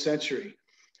mid-20th century.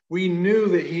 We knew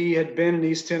that he had been in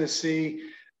East Tennessee,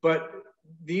 but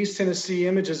the East Tennessee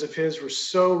images of his were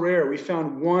so rare. We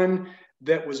found one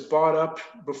that was bought up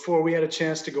before we had a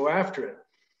chance to go after it.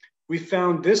 We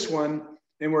found this one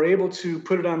and were able to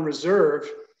put it on reserve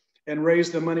and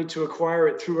raise the money to acquire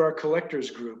it through our collectors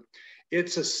group.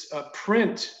 It's a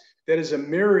print that is a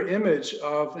mirror image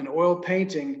of an oil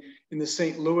painting in the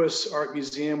St. Louis Art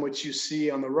Museum, which you see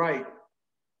on the right,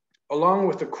 along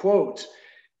with a quote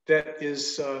that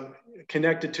is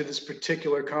connected to this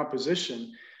particular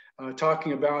composition,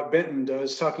 talking about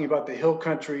the hill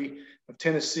country of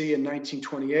Tennessee in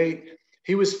 1928.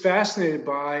 He was fascinated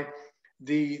by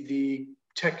the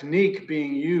technique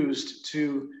being used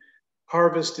to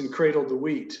harvest and cradle the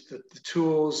wheat, the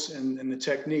tools and the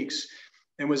techniques,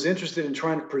 and was interested in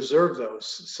trying to preserve those.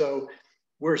 So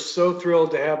we're so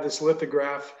thrilled to have this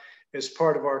lithograph as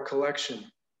part of our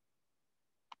collection.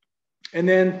 And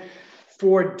then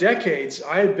for decades,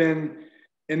 I had been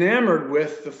enamored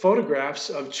with the photographs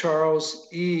of Charles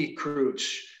E.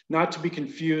 Crouch, not to be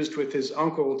confused with his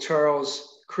uncle,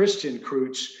 Charles Christian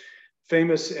Crouch,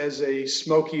 famous as a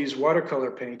Smokies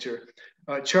watercolor painter.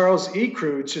 Charles E.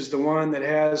 Crouch is the one that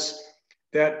has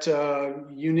that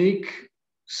unique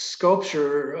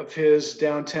sculpture of his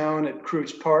downtown at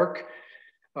Crouch Park,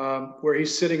 where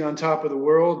he's sitting on top of the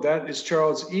world. That is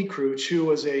Charles E. Crouch, who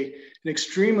was an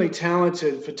extremely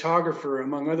talented photographer,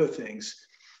 among other things.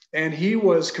 And he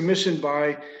was commissioned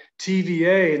by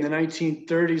TVA in the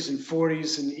 1930s and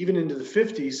 40s and even into the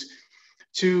 50s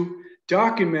to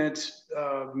document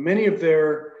many of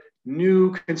their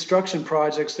new construction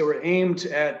projects that were aimed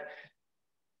at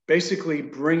basically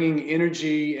bringing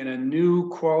energy and a new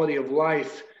quality of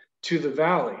life to the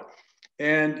valley.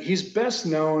 And he's best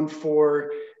known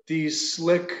for these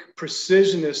slick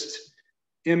precisionist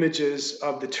images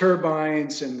of the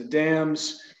turbines and the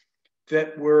dams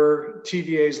that were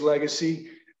TVA's legacy.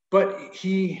 But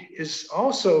he is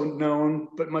also known,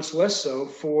 but much less so,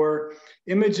 for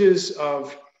images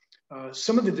of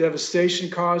some of the devastation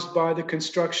caused by the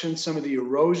construction, some of the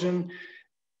erosion,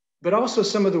 but also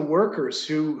some of the workers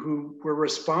who were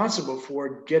responsible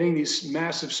for getting these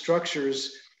massive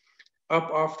structures up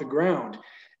off the ground.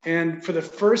 And for the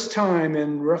first time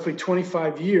in roughly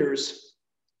 25 years,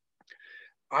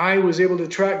 I was able to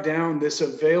track down this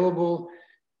available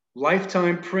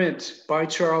lifetime print by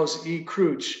Charles E.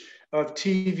 Crouch of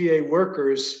TVA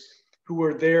workers who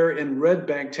were there in Red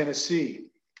Bank, Tennessee,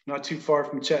 not too far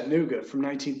from Chattanooga, from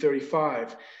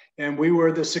 1935. And we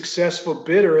were the successful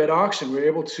bidder at auction. We were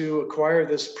able to acquire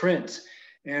this print,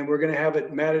 and we're going to have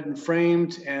it matted and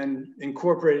framed and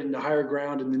incorporated into Higher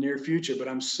Ground in the near future. But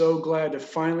I'm so glad to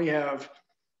finally have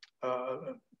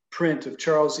a print of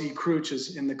Charles E.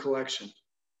 Crouch's in the collection.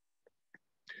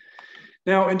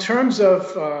 Now, in terms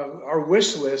of our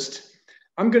wish list,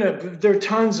 there are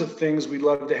tons of things we'd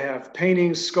love to have,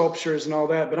 paintings, sculptures, and all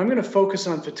that, but I'm going to focus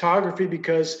on photography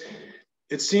because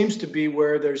it seems to be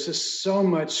where there's just so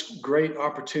much great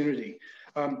opportunity.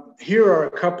 Here are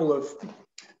a couple of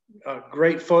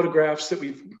great photographs that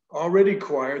we've already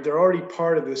acquired. They're already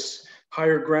part of this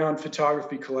Higher Ground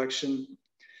photography collection.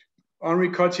 Henri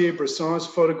Cartier-Bresson's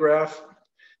photograph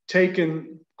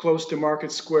taken close to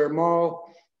Market Square Mall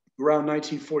around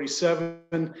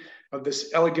 1947 of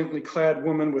this elegantly clad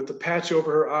woman with the patch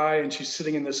over her eye, and she's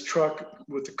sitting in this truck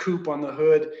with the coupe on the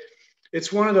hood.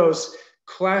 It's one of those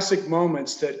classic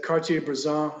moments that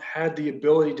Cartier-Bresson had the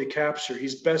ability to capture.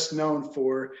 He's best known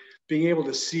for being able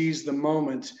to seize the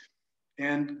moment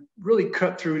and really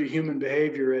cut through to human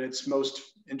behavior at its most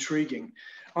intriguing.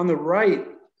 On the right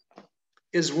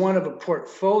is one of a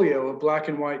portfolio of black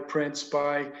and white prints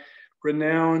by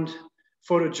renowned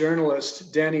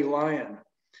photojournalist Danny Lyon.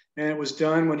 And it was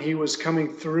done when he was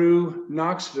coming through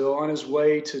Knoxville on his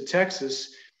way to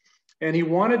Texas. And he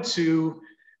wanted to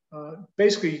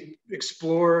basically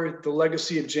explore the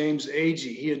legacy of James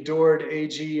Agee. He adored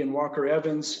Agee and Walker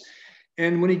Evans.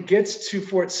 And when he gets to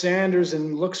Fort Sanders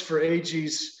and looks for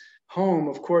Agee's home,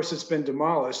 of course, it's been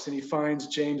demolished, and he finds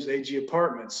James Agee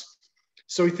Apartments.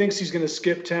 So he thinks he's going to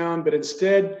skip town, but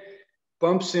instead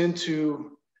bumps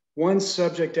into one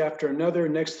subject after another.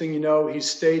 Next thing you know, he's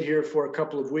stayed here for a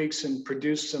couple of weeks and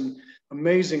produced some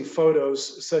amazing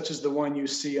photos, such as the one you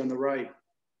see on the right.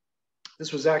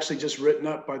 This was actually just written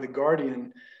up by The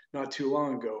Guardian not too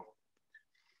long ago.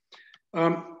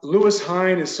 Lewis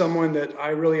Hine is someone that I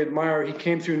really admire. He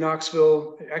came through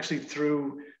Knoxville, actually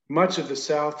through much of the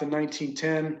South in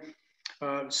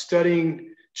 1910,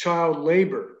 studying child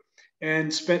labor,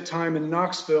 and spent time in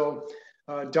Knoxville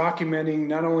documenting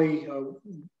not only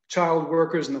child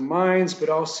workers in the mines, but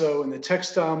also in the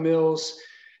textile mills.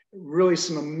 Really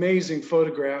some amazing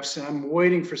photographs, and I'm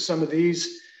waiting for some of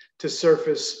these to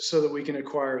surface so that we can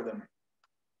acquire them.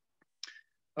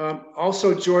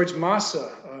 Also George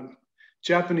Massa,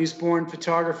 Japanese-born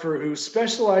photographer who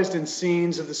specialized in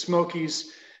scenes of the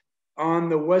Smokies on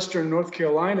the Western North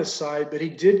Carolina side, but he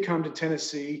did come to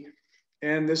Tennessee,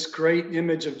 and this great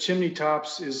image of chimney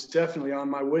tops is definitely on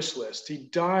my wish list. He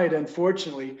died,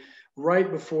 unfortunately,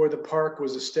 right before the park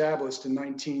was established in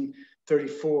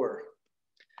 1934.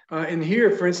 And here,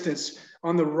 for instance,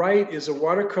 on the right is a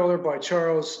watercolor by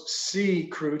Charles C.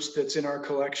 Crouch that's in our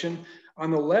collection. On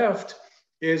the left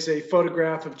is a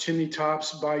photograph of chimney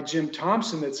tops by Jim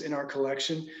Thompson that's in our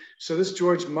collection. So this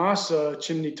George Massa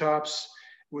chimney tops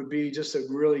would be just a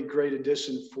really great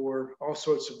addition for all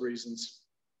sorts of reasons.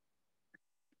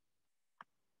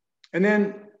 And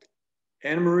then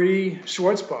Anne-Marie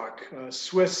Schwarzbach, a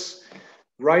Swiss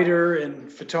writer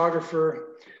and photographer,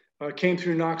 came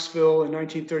through Knoxville in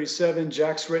 1937.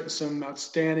 Jack's written some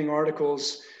outstanding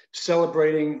articles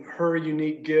celebrating her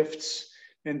unique gifts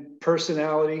and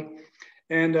personality.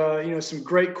 And you know, some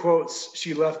great quotes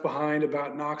she left behind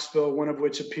about Knoxville, one of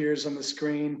which appears on the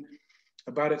screen,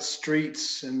 about its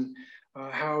streets and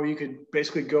how you could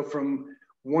basically go from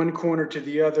one corner to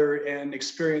the other and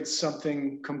experience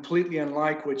something completely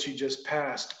unlike what you just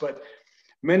passed. But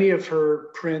many of her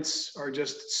prints are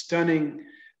just stunning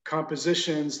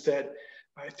compositions that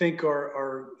I think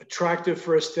are attractive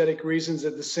for aesthetic reasons.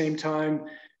 At the same time,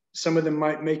 some of them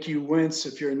might make you wince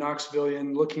if you're a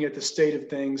Knoxvillian looking at the state of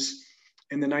things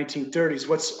in the 1930s.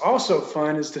 What's also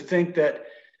fun is to think that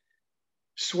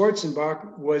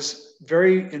Schwarzbach was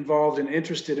very involved and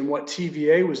interested in what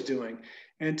TVA was doing.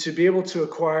 And to be able to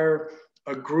acquire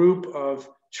a group of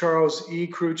Charles E.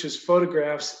 Crouch's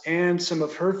photographs and some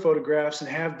of her photographs and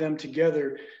have them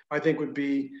together, I think would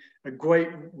be a great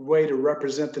way to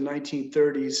represent the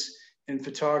 1930s in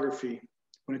photography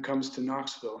when it comes to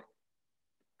Knoxville.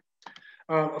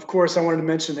 Of course, I wanted to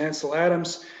mention Ansel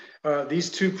Adams. These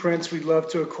two prints we'd love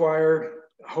to acquire,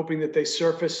 hoping that they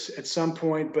surface at some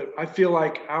point, but I feel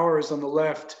like ours on the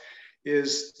left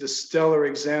is the stellar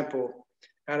example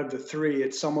out of the three.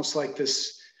 It's almost like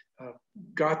this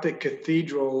Gothic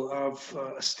cathedral of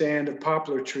a stand of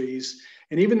poplar trees.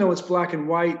 And even though it's black and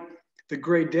white, the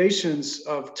gradations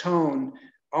of tone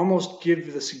almost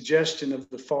give the suggestion of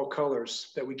the fall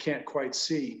colors that we can't quite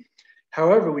see.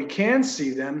 However, we can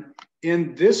see them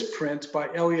in this print by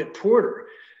Elliott Porter,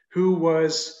 who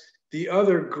was the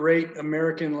other great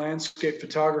American landscape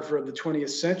photographer of the 20th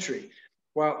century.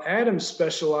 While Adams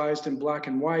specialized in black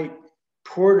and white,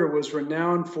 Porter was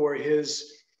renowned for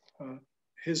his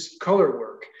color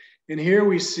work. And here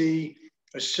we see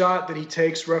a shot that he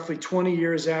takes roughly 20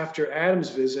 years after Adams'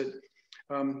 visit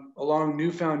along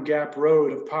Newfound Gap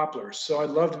Road of poplars. So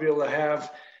I'd love to be able to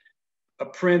have a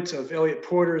print of Elliott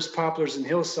Porter's Poplars and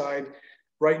Hillside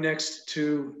right next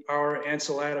to our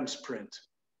Ansel Adams print.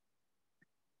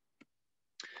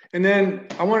 And then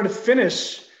I wanted to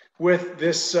finish with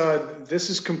this. This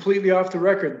is completely off the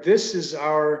record. This is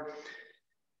our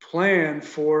plan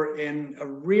for a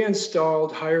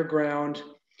reinstalled higher ground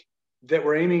that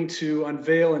we're aiming to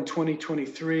unveil in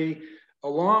 2023,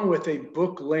 along with a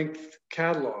book-length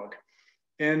catalog.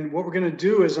 And what we're going to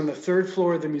do is on the third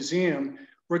floor of the museum,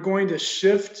 we're going to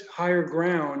shift higher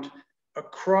ground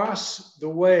across the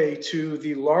way to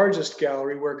the largest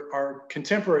gallery where our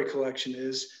contemporary collection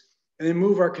is, and then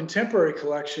move our contemporary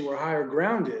collection where higher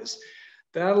ground is.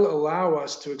 That'll allow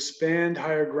us to expand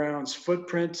higher ground's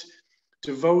footprint,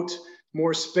 devote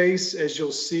more space, as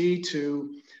you'll see,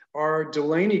 to our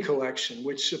Delaney collection,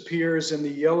 which appears in the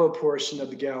yellow portion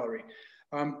of the gallery,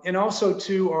 and also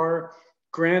to our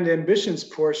Grand Ambitions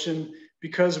portion,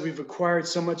 because we've acquired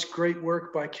so much great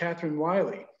work by Catherine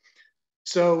Wiley.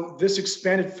 So this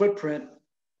expanded footprint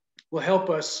will help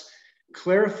us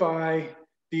clarify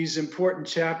these important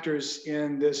chapters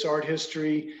in this art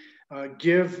history,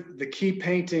 give the key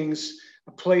paintings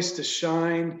a place to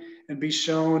shine and be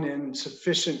shown in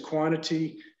sufficient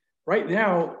quantity. Right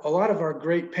now, a lot of our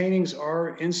great paintings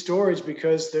are in storage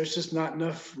because there's just not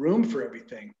enough room for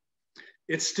everything.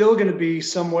 It's still going to be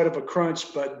somewhat of a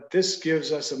crunch, but this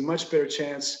gives us a much better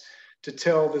chance to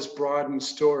tell this broadened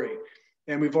story.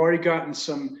 And we've already gotten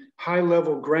some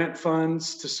high-level grant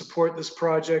funds to support this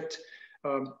project.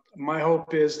 My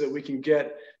hope is that we can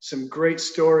get some great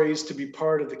stories to be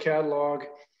part of the catalog.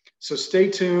 So stay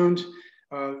tuned.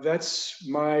 That's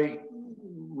my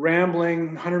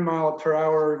rambling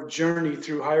 100-mile-per-hour journey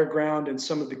through higher ground and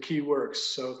some of the key works.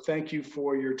 So thank you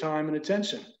for your time and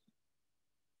attention.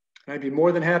 I'd be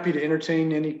more than happy to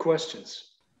entertain any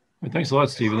questions. Well, thanks a lot,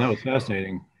 Stephen. That was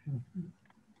fascinating.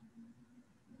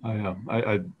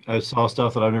 I saw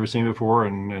stuff that I've never seen before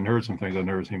and heard some things I've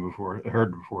never seen before,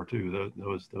 heard before too. That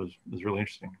was really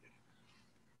interesting.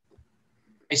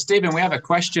 Hey, Stephen, we have a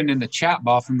question in the chat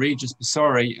bar from Regis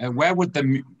Basori. Where would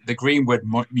the Greenwood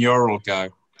mural go?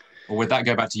 Or would that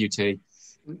go back to UT?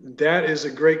 That is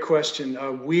a great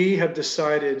question. We have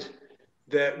decided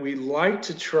that we like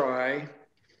to try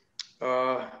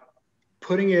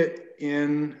putting it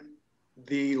in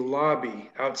the lobby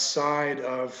outside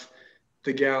of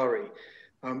the gallery.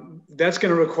 That's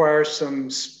going to require some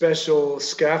special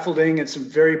scaffolding and some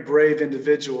very brave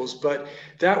individuals. But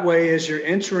that way, as you're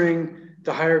entering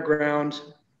the higher ground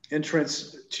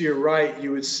entrance to your right,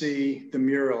 you would see the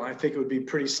mural. I think it would be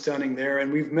pretty stunning there.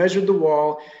 And we've measured the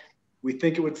wall. We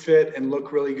think it would fit and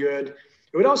look really good.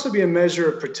 It would also be a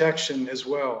measure of protection as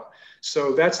well.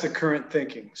 So that's the current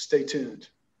thinking. Stay tuned.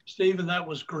 Stephen, that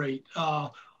was great.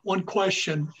 One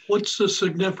question, what's the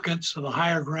significance of the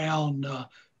higher ground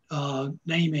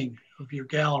naming of your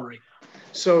gallery?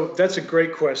 So that's a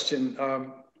great question.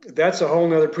 That's a whole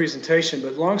nother presentation,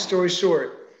 but long story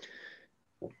short,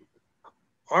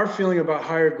 our feeling about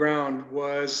higher ground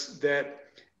was that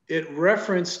it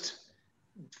referenced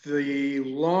the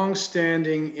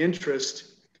long-standing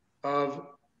interest of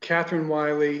Catherine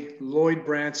Wiley, Lloyd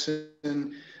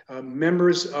Branson,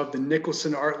 members of the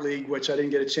Nicholson Art League, which I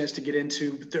didn't get a chance to get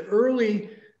into, but the early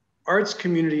arts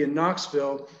community in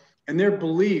Knoxville and their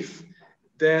belief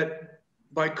that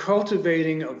by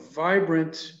cultivating a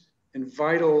vibrant and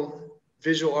vital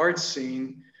visual arts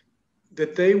scene,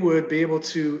 that they would be able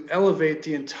to elevate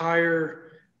the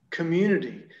entire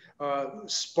community,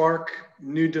 spark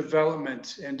new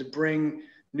development, and to bring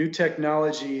new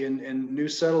technology and new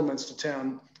settlements to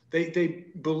town. They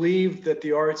believed that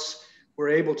the arts were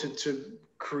able to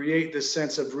create this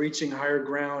sense of reaching higher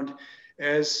ground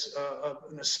as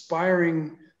an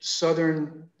aspiring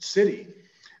southern city.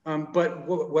 But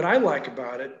what I like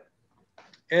about it,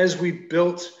 as we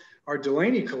built our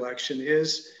Delaney collection,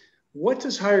 is what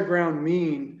does higher ground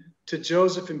mean to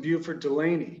Joseph and Beauford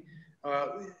Delaney?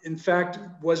 In fact,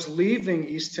 was leaving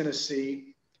East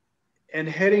Tennessee and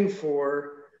heading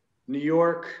for New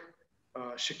York,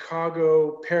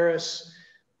 Chicago, Paris,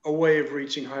 a way of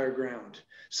reaching higher ground.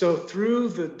 So through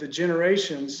the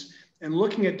generations and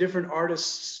looking at different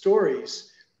artists'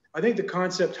 stories, I think the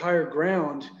concept higher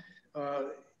ground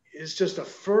is just a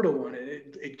fertile one.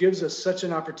 It gives us such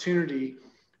an opportunity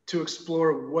to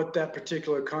explore what that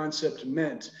particular concept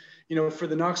meant. You know, for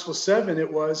the Knoxville 7, it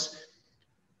was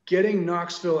getting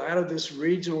Knoxville out of this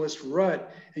regionalist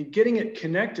rut and getting it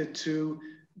connected to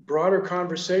broader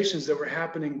conversations that were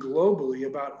happening globally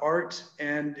about art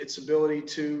and its ability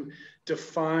to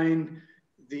define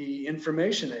the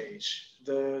information age,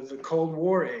 the Cold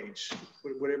War age,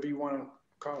 whatever you want to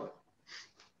call it.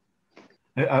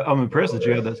 I'm impressed that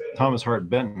you had that Thomas Hart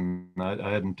Benton. I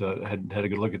hadn't had a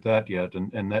good look at that yet,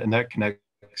 and that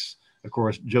connects, of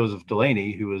course, Joseph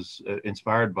Delaney, who was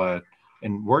inspired by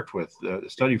and worked with a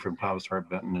study from Thomas Hart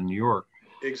Benton in New York.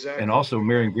 Exactly. And also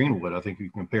Marion Greenwood. I think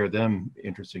you can compare them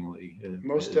interestingly.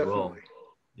 Most definitely. Well.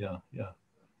 Yeah, yeah.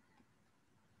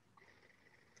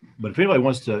 But if anybody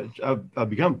wants to, I've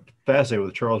become fascinated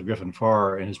with Charles Griffin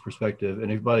Farr and his perspective.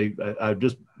 And everybody, I've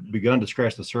just begun to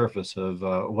scratch the surface of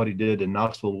what he did in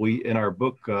Knoxville. We, in our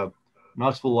book,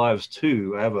 Knoxville Lives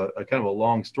 2, I have a kind of a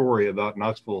long story about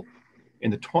Knoxville in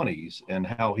the 20s and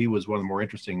how he was one of the more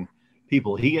interesting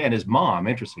people. He and his mom,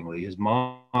 interestingly, his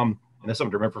mom, and that's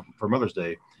something to remember for Mother's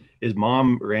Day, his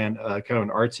mom ran kind of an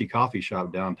artsy coffee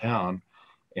shop downtown.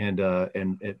 And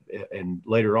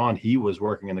later on, he was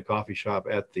working in the coffee shop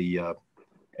at the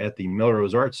at the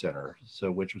Melrose Art Center,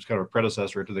 so which was kind of a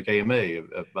predecessor to the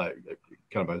KMA, by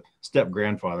kind of a step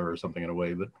grandfather or something in a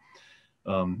way.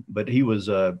 But he was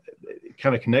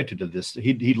kind of connected to this.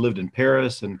 He lived in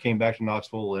Paris and came back to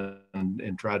Knoxville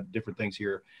and tried different things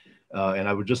here. And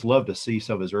I would just love to see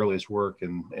some of his earliest work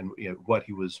and what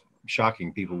he was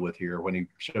shocking people with here when he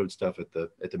showed stuff at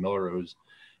the Melrose.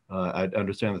 I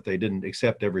understand that they didn't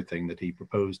accept everything that he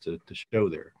proposed to show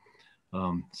there.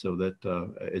 So that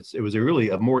it was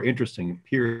a more interesting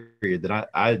period than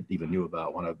I even knew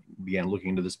about when I began looking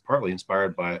into this, partly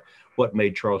inspired by what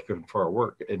made Charles Griffin Farr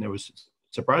work. And it was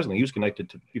surprisingly, he was connected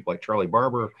to people like Charlie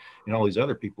Barber and all these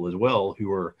other people as well, who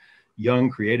were young,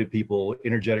 creative people,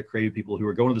 energetic, creative people who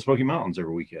were going to the Smoky Mountains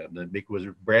every weekend. And it was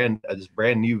this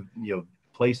brand new,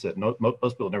 place that most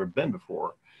people had never been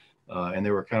before. And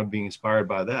they were kind of being inspired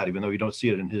by that, even though you don't see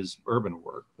it in his urban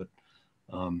work.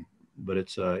 But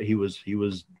it's he was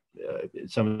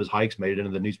some of his hikes made it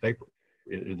into the newspaper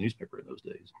in those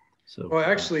days. So well,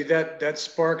 actually, that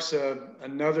sparks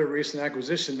another recent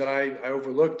acquisition that I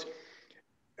overlooked.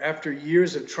 After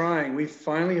years of trying, we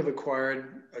finally have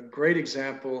acquired a great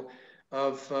example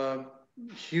of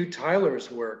Hugh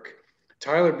Tyler's work.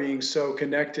 Tyler being so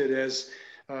connected as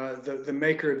the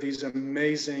maker of these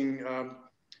amazing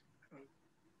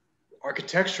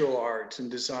architectural art and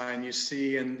design you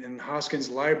see in Hoskins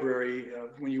Library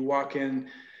when you walk in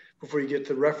before you get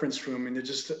to the reference room, and they're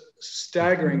just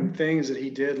staggering things that he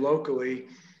did locally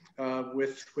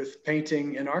with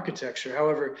painting and architecture.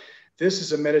 However, this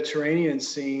is a Mediterranean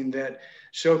scene that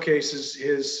showcases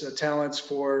his talents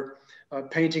for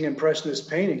painting impressionist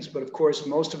paintings. But of course,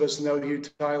 most of us know Hugh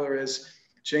Tyler as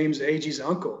James Agee's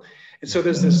uncle. And so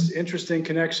there's this interesting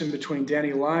connection between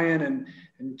Danny Lyon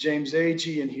and James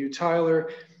Agee and Hugh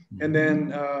Tyler. And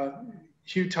then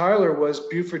Hugh Tyler was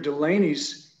Beauford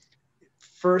Delaney's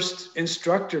first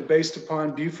instructor based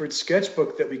upon Beauford's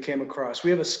sketchbook that we came across. We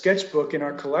have a sketchbook in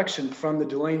our collection from the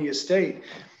Delaney estate,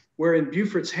 where in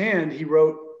Beauford's hand, he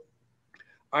wrote,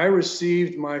 "I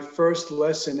received my first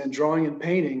lesson in drawing and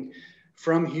painting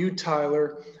from Hugh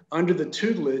Tyler under the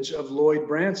tutelage of Lloyd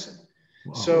Branson."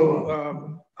 Wow.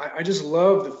 So I just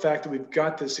love the fact that we've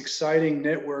got this exciting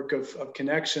network of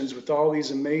connections with all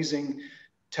these amazing,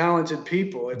 talented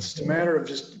people. It's a matter of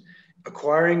just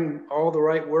acquiring all the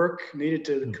right work needed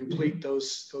to complete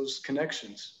those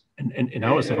connections. And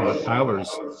I was thinking about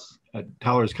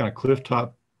Tyler's kind of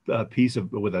clifftop piece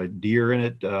with a deer in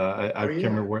it. I can't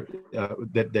remember where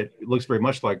that looks very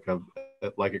much like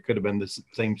it could have been the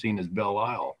same scene as Belle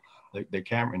Isle,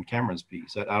 Cameron's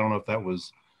piece. I don't know if that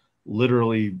was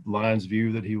literally Lyon's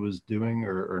view that he was doing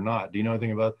or not. Do you know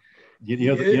anything about?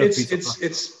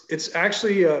 It's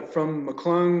actually from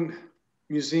McClung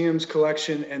Museum's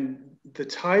collection, and the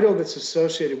title that's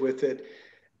associated with it,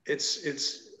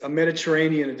 it's a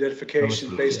Mediterranean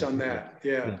identification based on that.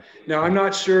 Yeah. Now, I'm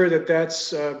not sure that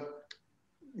that's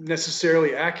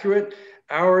necessarily accurate.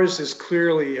 Ours is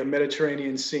clearly a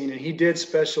Mediterranean scene, and he did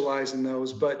specialize in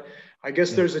those, but I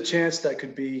guess there's a chance that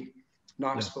could be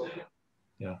Knoxville.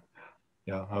 Yeah.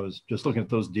 I was just looking at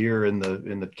those deer in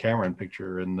the Cameron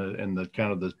picture and the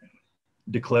kind of the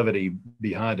declivity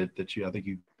behind it that I think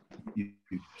you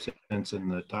sense in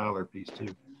the Tyler piece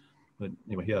too. But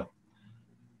anyway, yeah.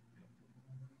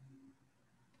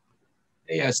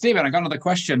 Yeah, Stephen, I got another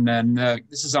question, and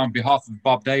this is on behalf of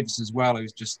Bob Davis as well,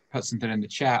 who's just put something in the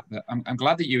chat. But I'm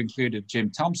glad that you included Jim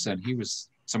Thompson. He was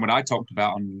someone I talked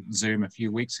about on Zoom a few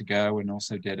weeks ago, and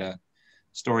also did a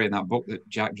story in that book that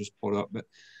Jack just put up. But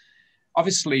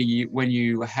obviously, when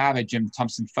you have a Jim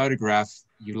Thompson photograph,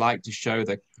 you like to show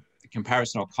the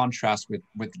comparison or contrast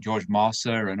with George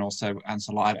Marcer and also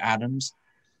Ansel Adams.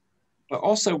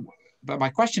 But my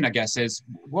question, I guess, is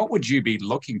what would you be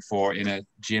looking for in a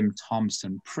Jim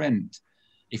Thompson print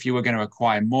if you were going to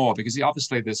acquire more? Because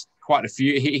obviously there's quite a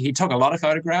few. He took a lot of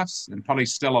photographs, and probably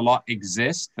still a lot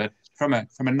exist. But from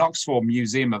a Knoxville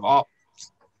Museum of Art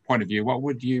point of view, what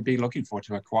would you be looking for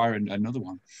to acquire another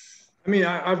one? I mean,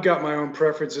 I've got my own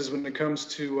preferences when it comes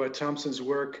to Thompson's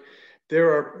work.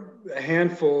 There are a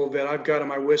handful that I've got on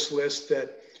my wish list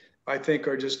that I think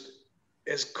are just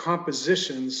as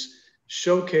compositions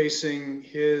showcasing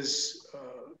his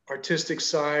artistic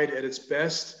side at its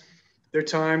best. There are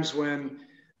times when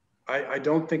I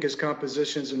don't think his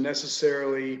compositions are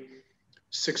necessarily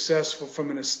successful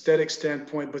from an aesthetic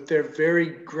standpoint, but they're very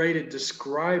great at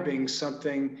describing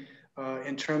something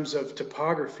in terms of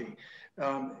topography.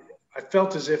 I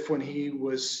felt as if when he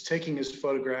was taking his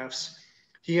photographs,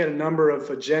 he had a number of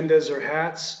agendas or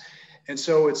hats. And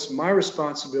so it's my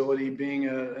responsibility, being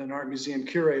an art museum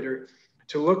curator,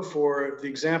 to look for the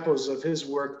examples of his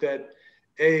work that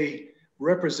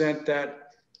represent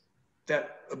that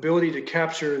that ability to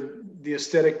capture the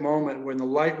aesthetic moment when the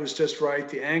light was just right,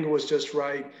 the angle was just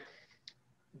right.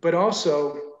 But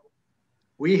also,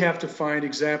 we have to find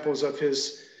examples of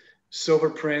his silver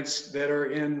prints that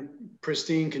are in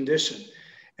pristine condition.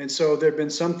 And so there have been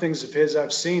some things of his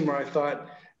I've seen where I thought,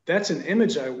 that's an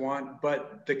image I want,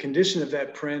 but the condition of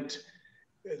that print,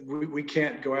 we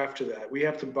can't go after that. We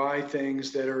have to buy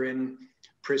things that are in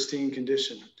pristine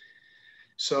condition.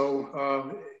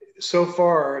 So, so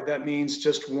far, that means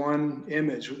just one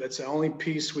image. That's the only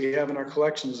piece we have in our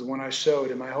collection is the one I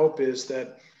showed. And my hope is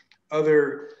that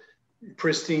other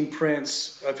pristine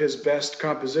prints of his best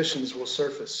compositions will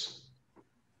surface.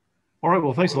 All right.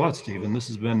 Well, thanks a lot, Stephen. This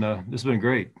has been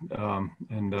great.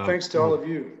 Thanks to all of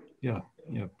you. Yeah,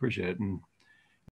 appreciate it. And